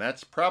say, and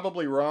that's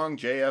probably wrong.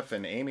 JF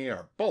and Amy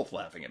are both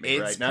laughing at me right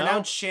now. It's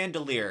pronounced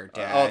chandelier,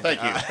 Dad.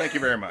 Thank you. Thank you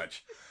very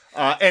much.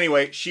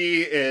 Anyway,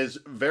 she is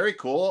very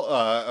cool,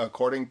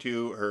 according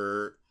to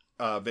her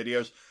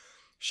videos.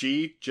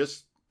 She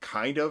just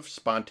kind of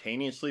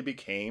spontaneously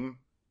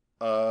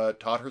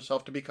taught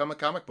herself to become a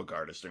comic book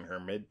artist in her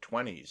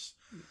mid-20s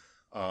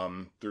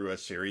through a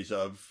series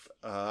of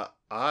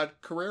odd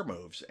career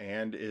moves,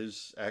 and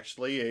is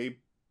actually a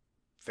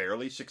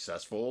fairly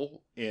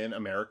successful in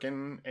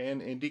American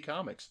and indie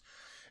comics.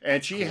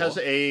 And she has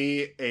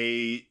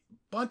a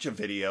bunch of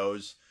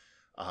videos,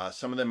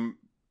 some of them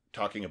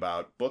talking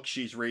about books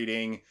she's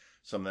reading,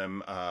 some of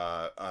them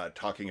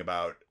talking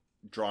about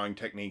drawing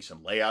techniques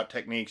and layout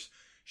techniques.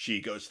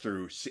 She goes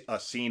through a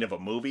scene of a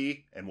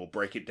movie and will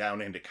break it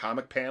down into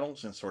comic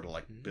panels and sort of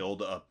like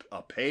build up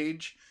a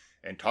page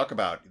and talk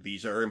about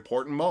these are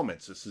important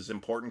moments. This is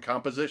important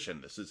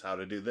composition. This is how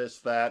to do this,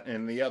 that,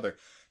 and the other.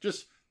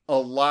 Just a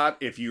lot.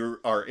 If you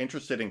are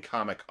interested in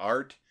comic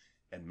art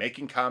and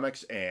making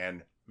comics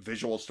and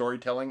visual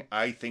storytelling,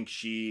 I think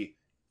she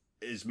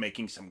is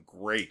making some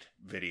great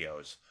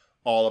videos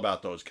all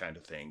about those kind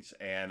of things.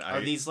 And are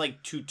these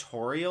like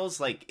tutorials?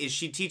 Like, is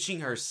she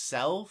teaching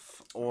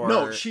herself or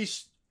no?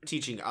 She's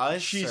teaching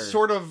us. She's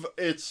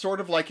it's sort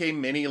of like a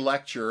mini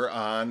lecture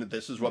on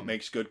this is what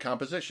makes good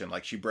composition.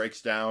 Like, she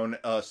breaks down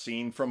a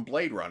scene from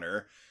Blade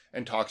Runner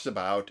and talks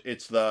about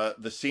it's the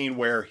scene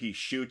where he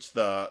shoots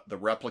the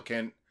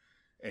replicant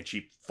and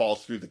she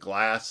falls through the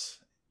glass.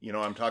 You know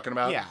what I'm talking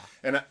about? Yeah.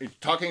 And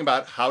talking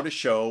about how to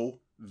show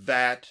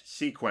that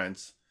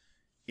sequence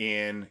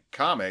in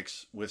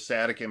comics with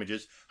static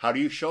images. How do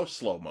you show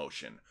slow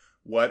motion?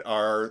 What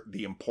are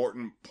the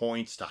important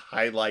points to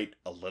highlight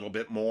a little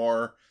bit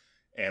more?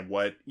 And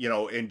what,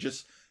 and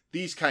just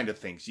these kind of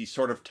things, these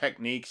sort of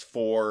techniques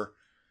for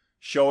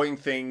showing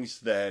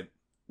things that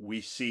we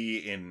see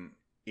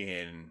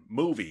in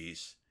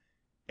movies,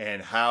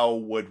 and how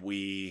would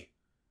we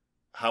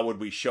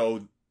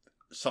show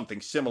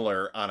something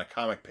similar on a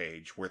comic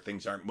page where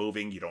things aren't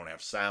moving, you don't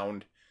have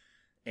sound,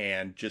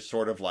 and just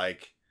sort of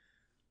like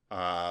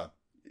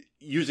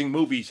using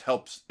movies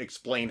helps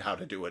explain how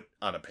to do it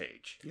on a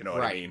page. You know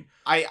what I mean?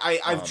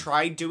 I've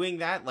tried doing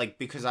that, like,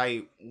 because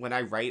when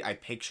I write, I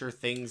picture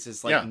things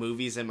as like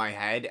movies in my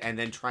head, and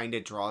then trying to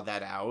draw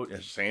that out.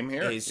 Same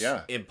here. Is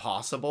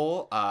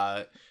impossible.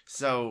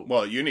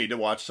 Well, you need to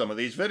watch some of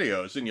these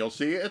videos, and you'll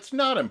see it's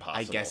not impossible.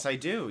 I guess I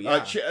do.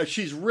 Yeah.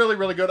 She's really,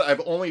 really good.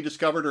 I've only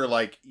discovered her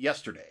like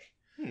yesterday,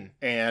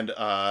 and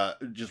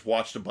just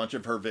watched a bunch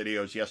of her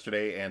videos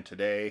yesterday and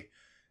today,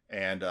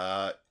 and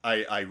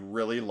I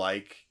really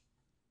like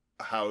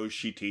how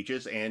she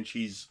teaches, and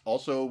she's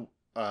also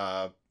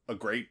a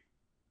great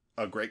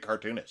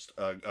cartoonist,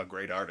 a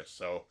great artist.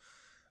 So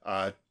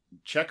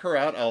check her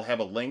out. I'll have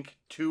a link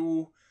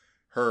to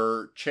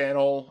her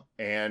channel,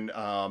 and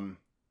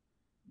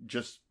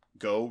just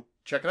go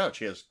check it out.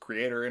 She has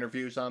creator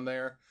interviews on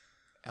there.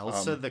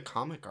 Elsa the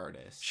comic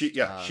artist.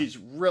 She's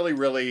really,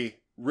 really,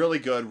 really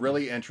good,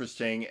 really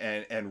interesting,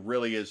 and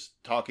really is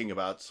talking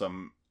about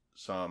some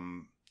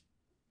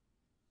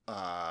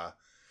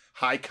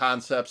high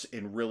concepts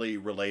in really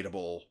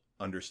relatable,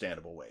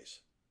 understandable ways.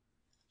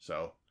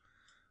 So,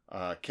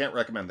 can't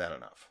recommend that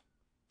enough.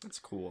 That's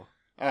cool.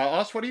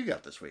 Oz, what do you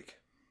got this week?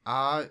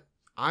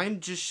 I'm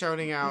just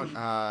shouting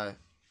out,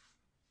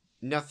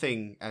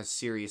 nothing as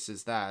serious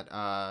as that.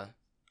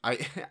 I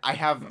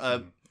have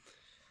a,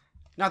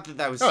 not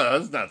that was... Oh,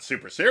 that's not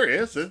super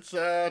serious. It's,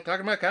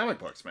 talking about comic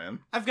books, man.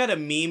 I've got a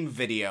meme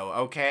video,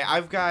 okay?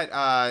 I've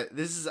got,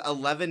 this is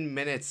 11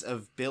 minutes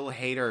of Bill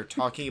Hader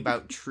talking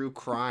about true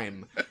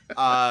crime.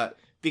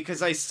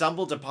 Because I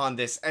stumbled upon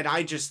this, and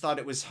I just thought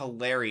it was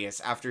hilarious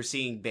after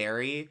seeing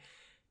Barry.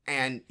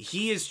 And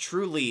he is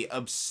truly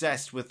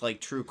obsessed with,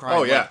 like, true crime.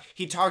 Oh, yeah. Like,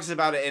 he talks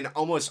about it in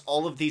almost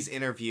all of these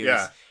interviews.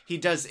 Yeah. He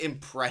does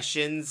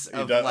impressions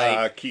of,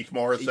 like... Keith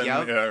Morrison.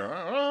 Yep.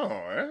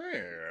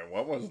 Hey,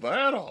 what was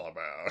that all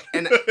about?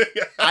 And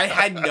I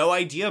had no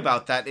idea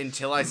about that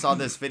until I saw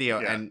this video.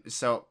 Yeah. And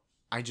so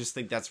I just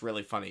think that's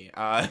really funny.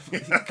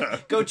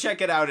 Go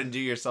check it out and do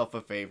yourself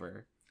a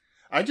favor.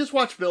 I just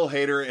watched Bill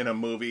Hader in a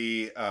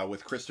movie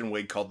with Kristen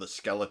Wiig called The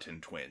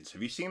Skeleton Twins.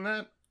 Have you seen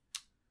that?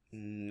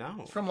 No.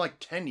 It's from like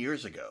 10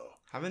 years ago.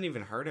 Haven't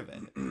even heard of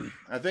it.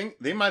 I think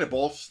they might have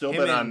both still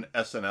been on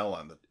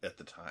SNL at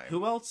the time.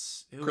 Who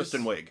else?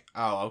 Kristen Wiig.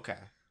 Oh, okay.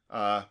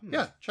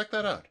 Yeah, check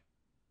that out.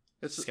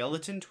 It's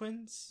Skeleton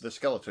Twins? The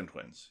Skeleton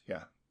Twins,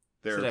 yeah.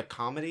 Is it a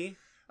comedy?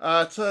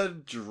 It's a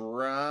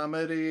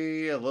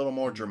dramedy, a little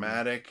more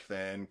dramatic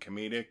than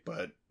comedic,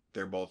 but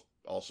they're both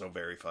also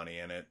very funny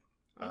in it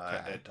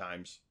at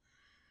times.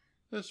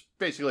 It's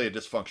basically a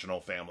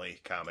dysfunctional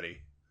family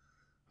comedy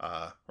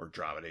or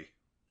dramedy.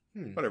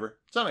 Whatever.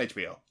 It's on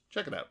HBO.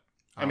 Check it out.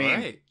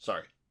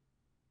 Sorry.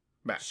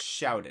 Mac.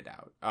 Shout it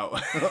out.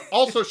 Oh.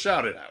 Also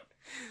shout it out.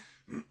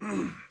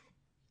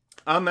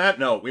 On that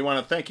note, we want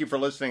to thank you for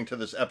listening to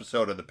this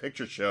episode of The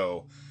Picture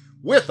Show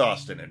with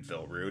Austin and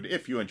Phil Rude.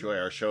 If you enjoy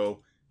our show,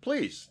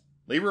 please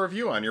leave a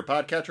review on your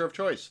podcatcher of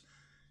choice.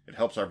 It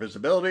helps our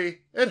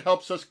visibility. It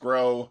helps us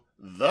grow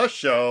the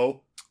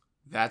show.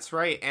 That's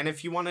right. And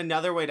if you want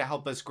another way to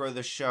help us grow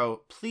the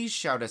show, please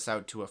shout us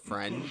out to a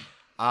friend.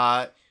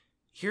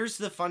 Here's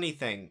the funny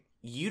thing.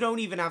 You don't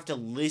even have to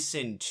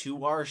listen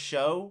to our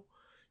show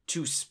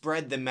to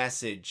spread the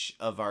message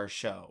of our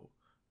show.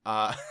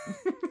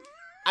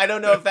 I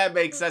don't know if that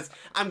makes sense.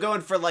 I'm going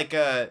for like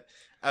a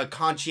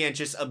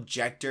conscientious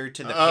objector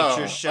to the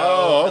picture show.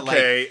 Oh,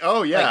 okay.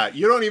 Like, yeah. Like,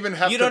 you don't even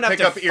have to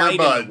pick up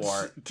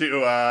earbuds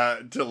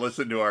to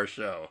listen to our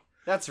show.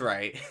 That's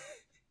right.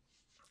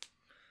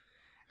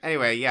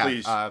 Anyway,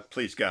 yeah.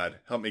 Please, God,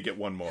 help me get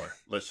one more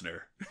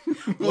listener.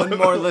 One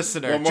more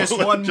listener. Just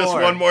one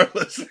more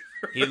listener.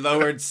 He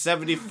lowered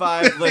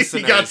 75 listeners.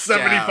 He got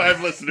 75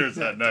 down. listeners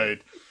that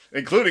night,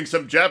 including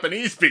some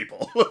Japanese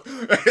people.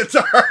 It's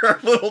our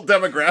little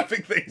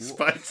demographic thing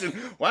spikes. And,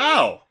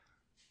 wow.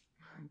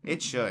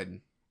 It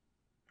should.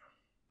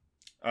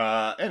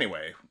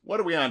 Anyway, what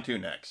are we on to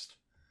next?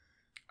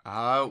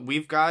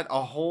 We've got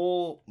a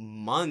whole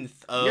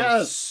month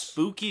of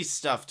spooky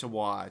stuff to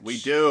watch. We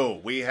do.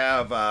 We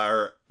have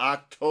our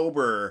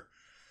October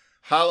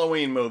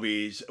Halloween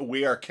movies.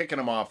 We are kicking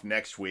them off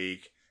next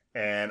week,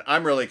 and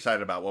I'm really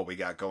excited about what we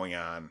got going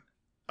on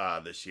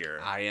this year.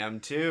 I am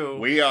too.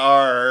 We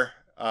are,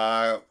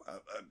 what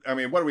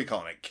are we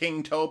calling it?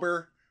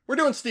 Kingtober? We're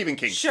doing Stephen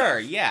King Sure,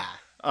 stuff. yeah.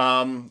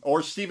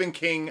 Or Stephen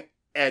King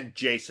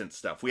adjacent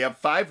stuff. We have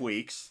 5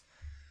 weeks.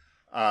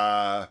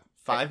 5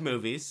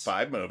 movies.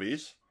 5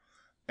 movies.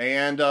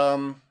 And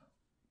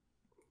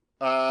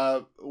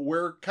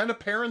we're kind of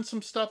pairing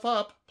some stuff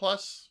up,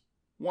 plus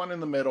one in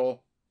the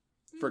middle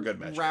for good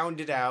measure.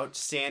 Rounded out,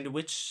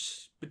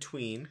 sandwich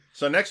between.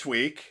 So next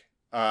week,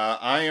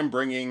 I am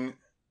bringing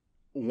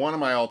one of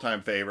my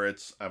all-time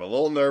favorites. I'm a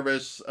little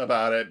nervous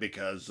about it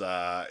because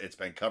it's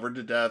been covered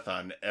to death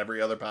on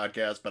every other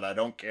podcast, but I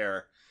don't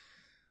care.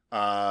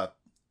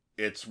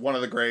 It's one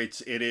of the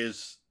greats. It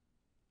is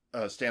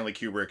Stanley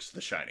Kubrick's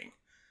The Shining.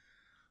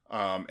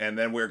 And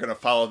then we're going to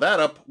follow that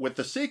up with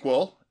the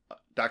sequel,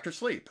 Dr.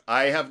 Sleep.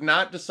 I have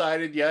not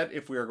decided yet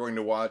if we are going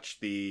to watch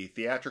the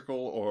theatrical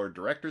or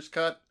director's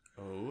cut.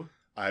 Oh.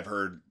 I've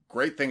heard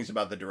great things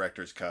about the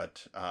director's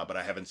cut, but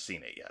I haven't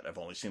seen it yet. I've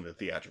only seen the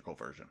theatrical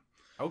version.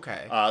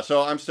 Okay.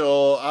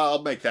 So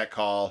I'll make that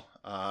call.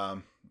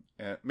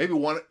 And maybe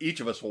each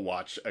of us will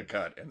watch a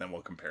cut, and then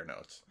we'll compare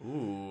notes.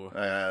 Ooh.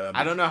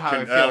 I don't know how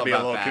I feel that'll be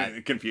about a little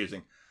that.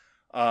 Confusing.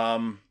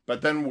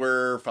 But then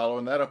we're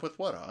following that up with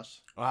what,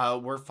 Oz?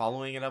 We're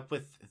following it up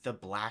with The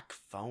Black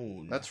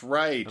Phone. That's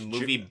right. A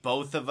movie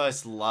both of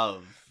us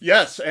love.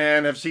 Yes,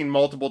 and have seen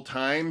multiple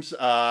times.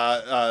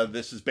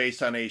 This is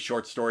based on a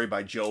short story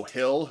by Joe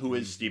Hill, who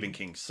is Stephen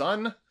King's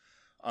son.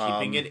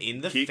 Keeping it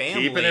in the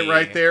family. Keeping it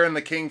right there in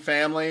the King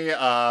family,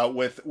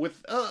 with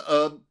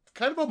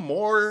kind of a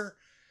more...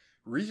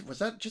 Was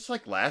that just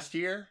like last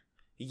year?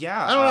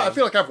 Yeah. I don't know. I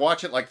feel like I've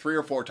watched it like 3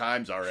 or 4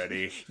 times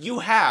already. You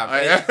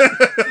have.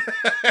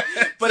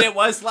 But it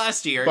was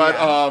last year. But,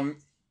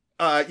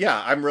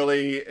 yeah, I'm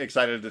really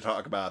excited to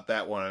talk about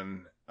that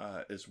one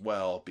as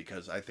well,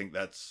 because I think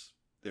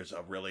there's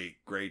a really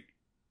great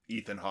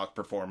Ethan Hawke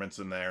performance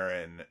in there,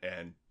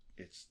 and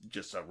it's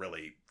just a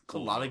really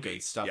cool a lot movie. of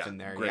good stuff in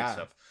there. Great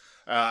stuff.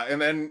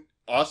 And then,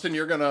 Austin,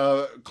 you're going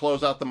to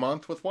close out the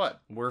month with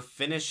what? We're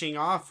finishing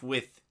off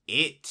with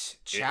It,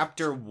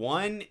 Chapter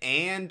 1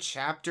 and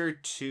Chapter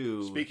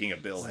 2. Speaking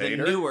of Bill The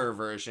Hader. newer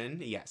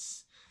version,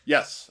 yes.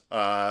 Yes.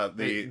 Don't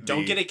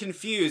get it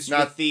confused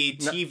with the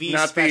TV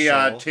not special.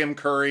 Not the Tim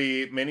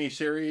Curry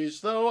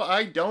miniseries, though.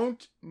 I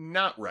don't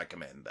not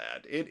recommend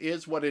that. It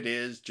is what it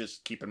is.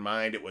 Just keep in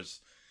mind it was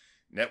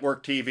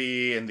network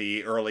TV in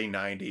the early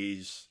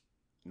 90s.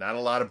 Not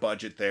a lot of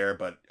budget there,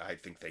 but I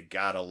think they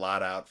got a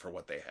lot out for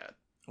what they had.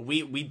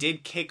 We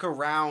did kick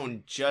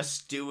around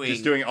just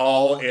doing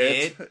all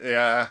it.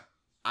 Yeah.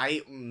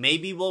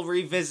 Maybe we'll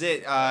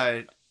revisit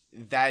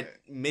that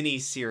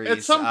mini-series.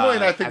 At some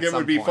point, I think it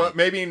would be fun.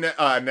 Maybe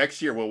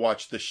next year we'll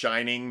watch the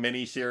Shining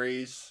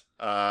mini-series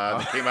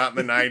that came out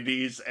in the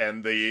 90s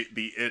and the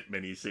It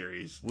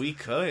mini-series. We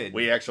could.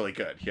 We actually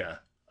could, yeah.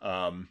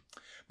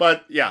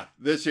 But yeah,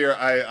 this year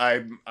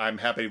I'm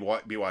happy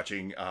to be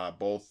watching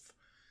both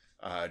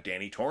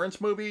Danny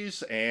Torrance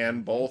movies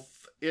and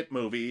both It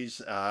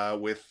movies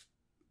with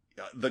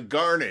the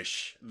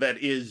garnish that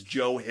is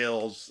Joe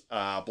Hill's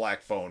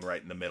Black Phone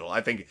right in the middle.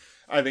 I think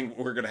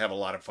we're gonna have a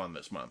lot of fun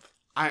this month.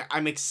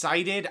 I'm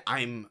excited.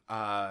 I'm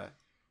a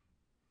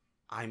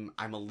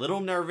little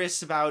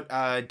nervous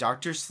about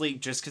Dr. Sleep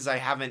just because I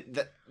haven't.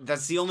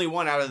 That's the only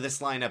one out of this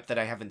lineup that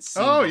I haven't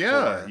seen. Oh before.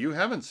 Yeah, you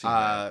haven't seen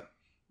that.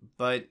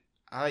 But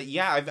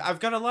yeah, I've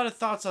got a lot of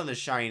thoughts on The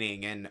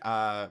Shining, and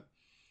I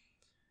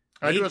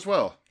do as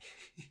well.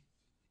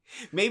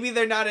 Maybe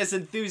they're not as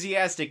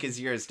enthusiastic as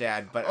yours,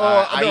 Dad, but...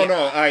 I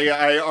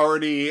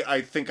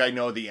think I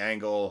know the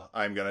angle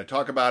I'm going to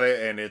talk about it,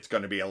 and it's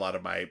going to be a lot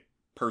of my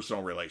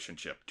personal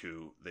relationship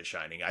to The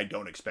Shining. I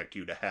don't expect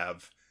you to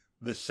have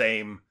the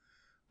same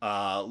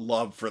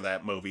love for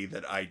that movie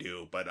that I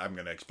do, but I'm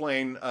going to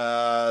explain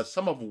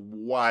some of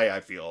why I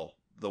feel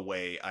the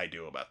way I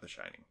do about The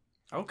Shining.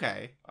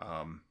 Okay.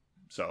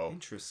 So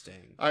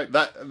interesting.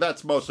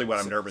 That's mostly what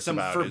I'm nervous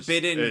about. Some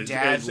forbidden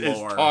dad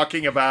lore. Is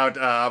talking about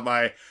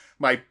my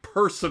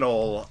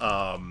personal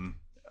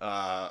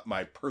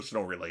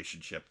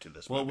relationship to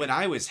this movie. Well, when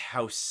I was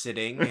house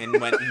sitting and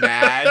went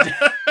mad.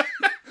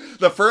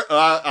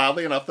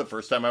 Oddly enough, the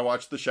first time I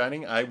watched The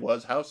Shining, I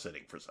was house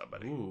sitting for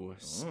somebody. Ooh.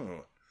 Is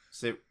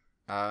it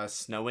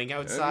snowing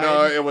outside?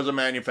 No, it was a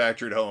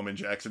manufactured home in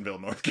Jacksonville,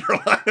 North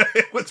Carolina.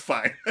 It was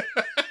fine.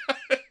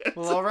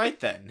 Well, all right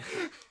then.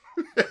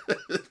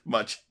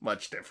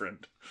 much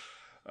different.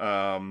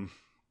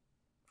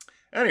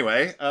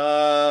 Anyway,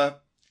 I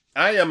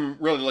am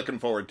really looking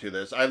forward to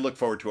this. I look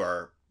forward to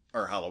our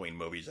our Halloween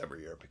movies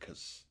every year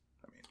because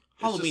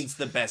Halloween's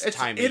the best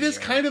time. It is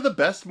kind of the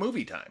best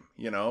movie time.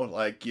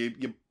 Like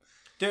you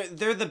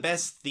they're the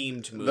best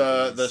themed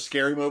movies. The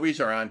scary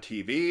movies are on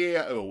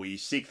TV. We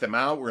seek them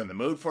out. We're in the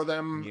mood for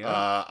them.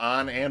 Yeah.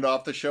 On and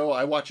off the show.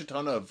 I watch a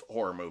ton of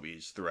horror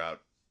movies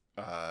throughout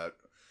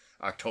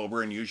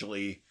October, and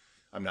usually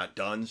I'm not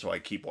done, so I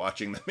keep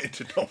watching them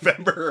into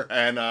November.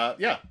 And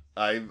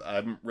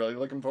I'm really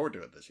looking forward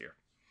to it this year.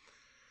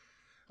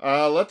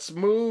 Let's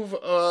move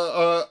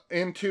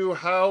into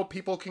how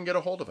people can get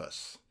a hold of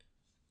us.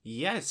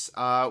 Yes,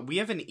 we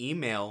have an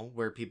email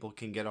where people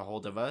can get a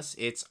hold of us.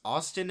 It's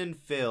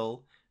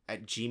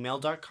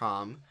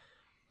austinandphil@gmail.com.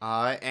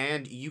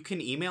 And you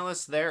can email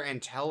us there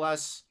and tell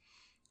us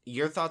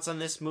your thoughts on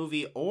this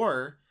movie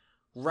or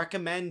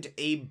recommend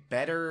a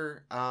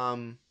better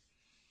I'm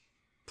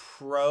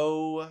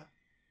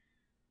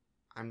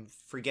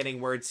forgetting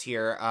words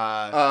here.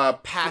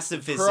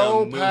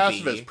 Pacifism movie.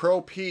 Pro-pacifist,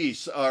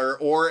 pro-peace,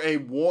 or a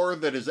war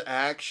that is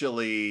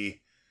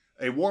actually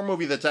a war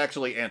movie that's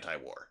actually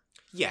anti-war.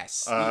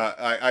 Yes.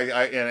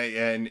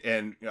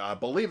 And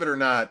believe it or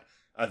not,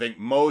 I think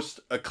most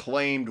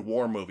acclaimed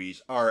war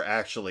movies are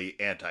actually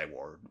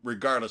anti-war,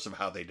 regardless of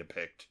how they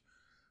depict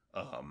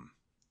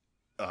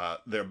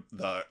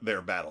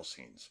their battle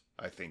scenes.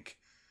 I think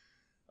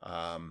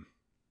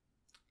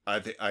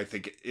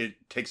it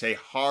takes a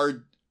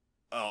hard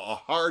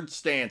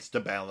stance to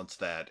balance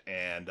that,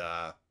 and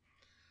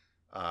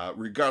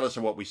regardless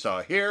of what we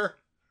saw here,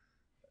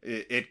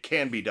 it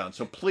can be done.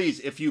 So please,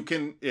 if you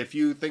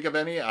think of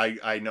any,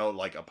 I know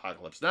like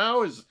Apocalypse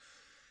Now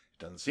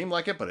doesn't seem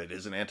like it, but it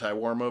is an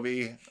anti-war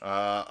movie.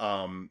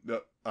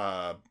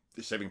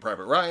 Saving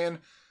Private Ryan.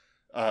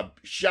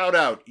 Shout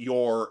out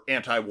your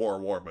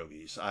anti-war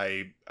movies.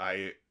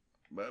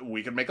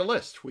 We can make a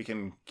list. We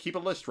can keep a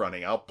list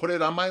running. I'll put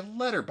it on my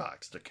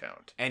Letterboxd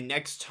account. And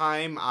next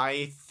time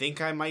I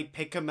think I might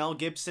pick a Mel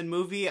Gibson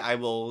movie, I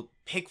will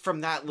pick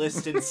from that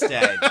list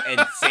instead and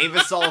save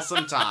us all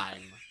some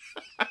time.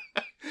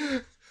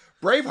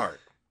 Braveheart.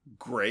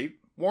 Great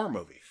war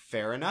movie.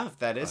 Fair enough.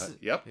 That is...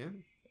 Yep. Yeah.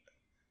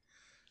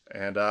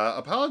 And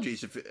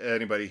apologies if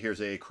anybody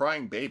hears a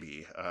crying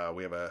baby.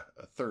 We have a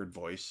third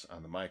voice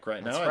on the mic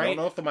right now. I don't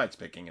know if the mic's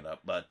picking it up,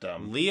 but...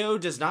 Leo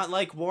does not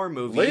like war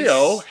movies.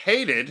 Leo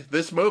hated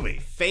this movie.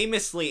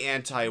 Famously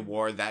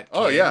anti-war, that kid.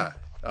 Oh, yeah.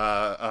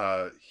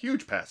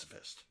 Huge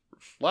pacifist.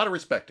 A lot of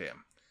respect to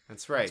him.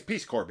 That's right. It's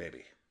Peace Corps,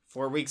 baby.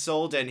 4 weeks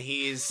old, and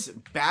he's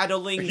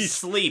battling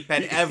sleep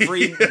at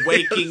every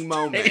waking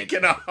moment.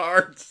 Taking a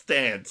hard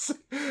stance.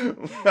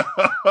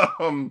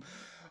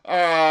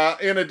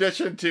 In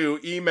addition to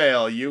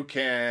email, you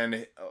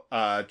can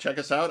check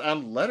us out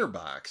on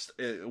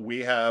Letterboxd. We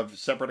have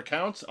separate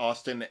accounts.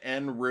 Austin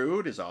N.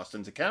 Rude is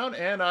Austin's account,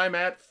 and I'm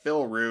at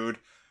Phil Rude.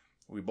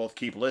 We both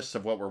keep lists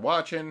of what we're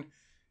watching,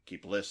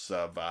 keep lists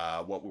of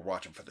what we're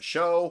watching for the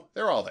show.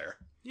 They're all there.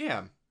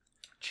 Yeah.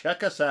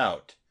 Check us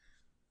out.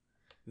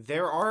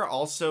 There are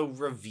also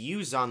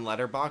reviews on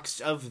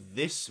Letterboxd of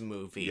this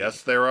movie.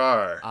 Yes, there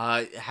are.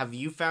 Have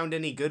you found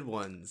any good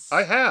ones?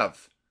 I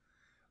have.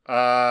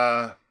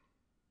 Let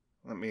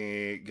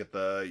me get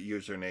the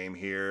username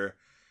here.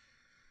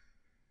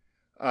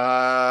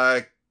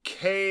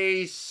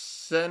 K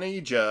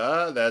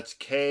Senija, that's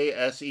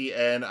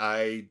Ksenija,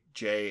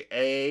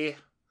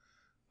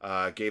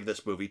 gave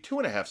this movie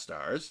 2.5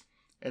 stars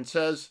and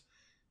says,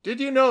 "Did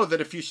you know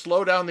that if you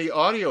slow down the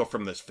audio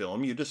from this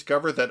film, you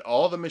discover that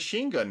all the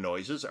machine gun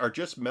noises are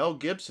just Mel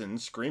Gibson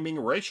screaming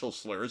racial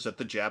slurs at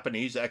the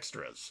Japanese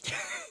extras?"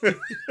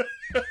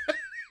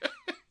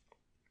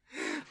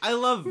 I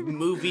love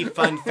movie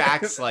fun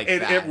facts like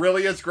that. It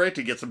really is great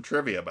to get some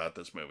trivia about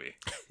this movie.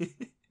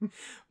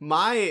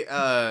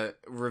 My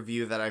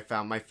review that I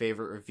found, my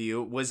favorite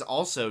review, was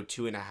also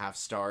 2.5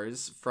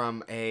 stars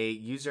from a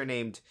user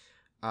named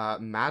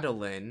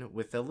Madeline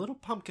with a little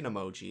pumpkin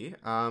emoji.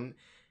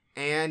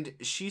 And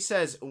she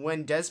says,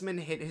 "When Desmond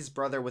hit his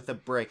brother with a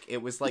brick,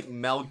 it was like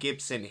Mel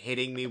Gibson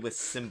hitting me with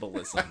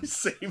symbolism." I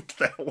saved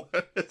that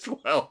one as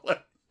well.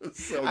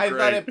 So I great.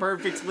 thought it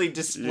perfectly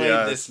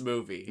displayed this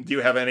movie. Do you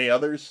have any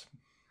others?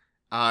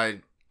 I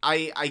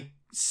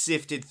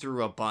sifted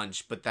through a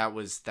bunch, but that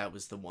was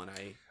the one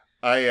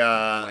I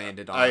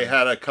landed on. I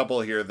had a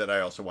couple here that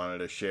I also wanted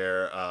to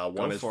share.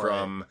 One is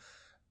from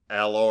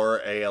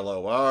Alor,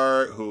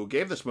 A-L-O-R, who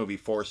gave this movie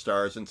 4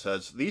 stars and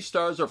says, "These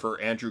stars are for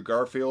Andrew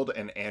Garfield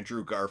and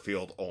Andrew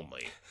Garfield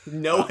only."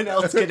 No one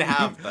else could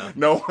have them.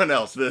 No one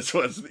else.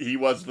 He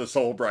was the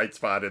sole bright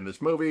spot in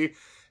this movie.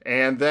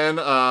 And then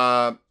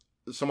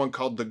someone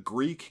called The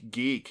Greek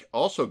Geek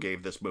also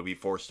gave this movie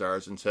 4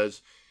 stars and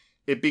says,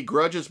 "It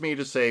begrudges me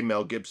to say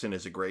Mel Gibson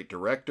is a great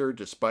director,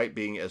 despite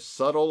being as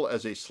subtle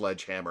as a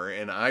sledgehammer,"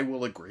 and I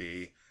will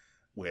agree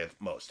with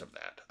most of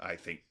that. I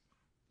think,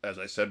 as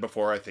I said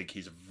before, I think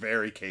he's a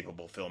very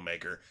capable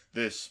filmmaker.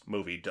 This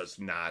movie does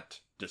not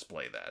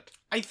display that.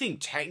 I think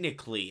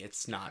technically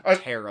it's not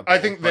terrible. I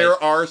think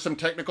there are some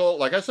technical,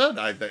 like I said,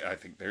 I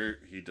think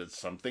he did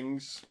some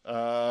things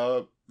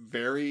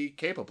very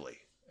capably,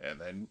 and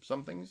then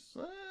some things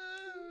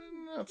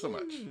not so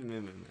much.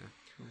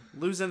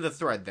 Losing the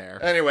thread there.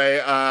 Anyway,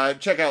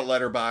 check out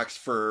Letterboxd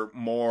for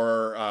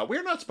more.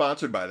 We're not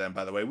sponsored by them,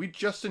 by the way. We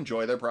just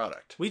enjoy their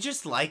product. We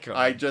just like them.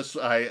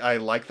 I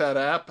like that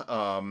app.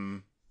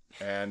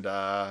 And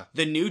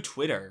the new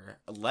Twitter,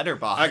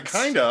 Letterboxd.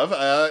 Kind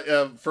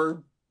of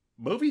for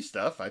movie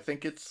stuff. I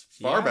think it's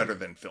far better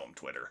than film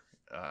Twitter.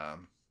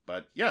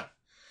 But yeah,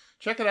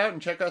 check it out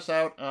and check us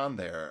out on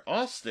there.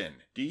 Austin,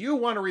 do you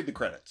want to read the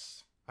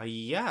credits?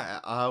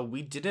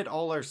 We did it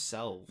all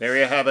ourselves. There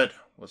you have it.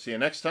 We'll see you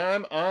next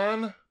time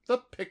on The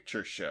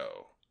Picture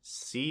Show.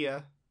 See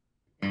ya.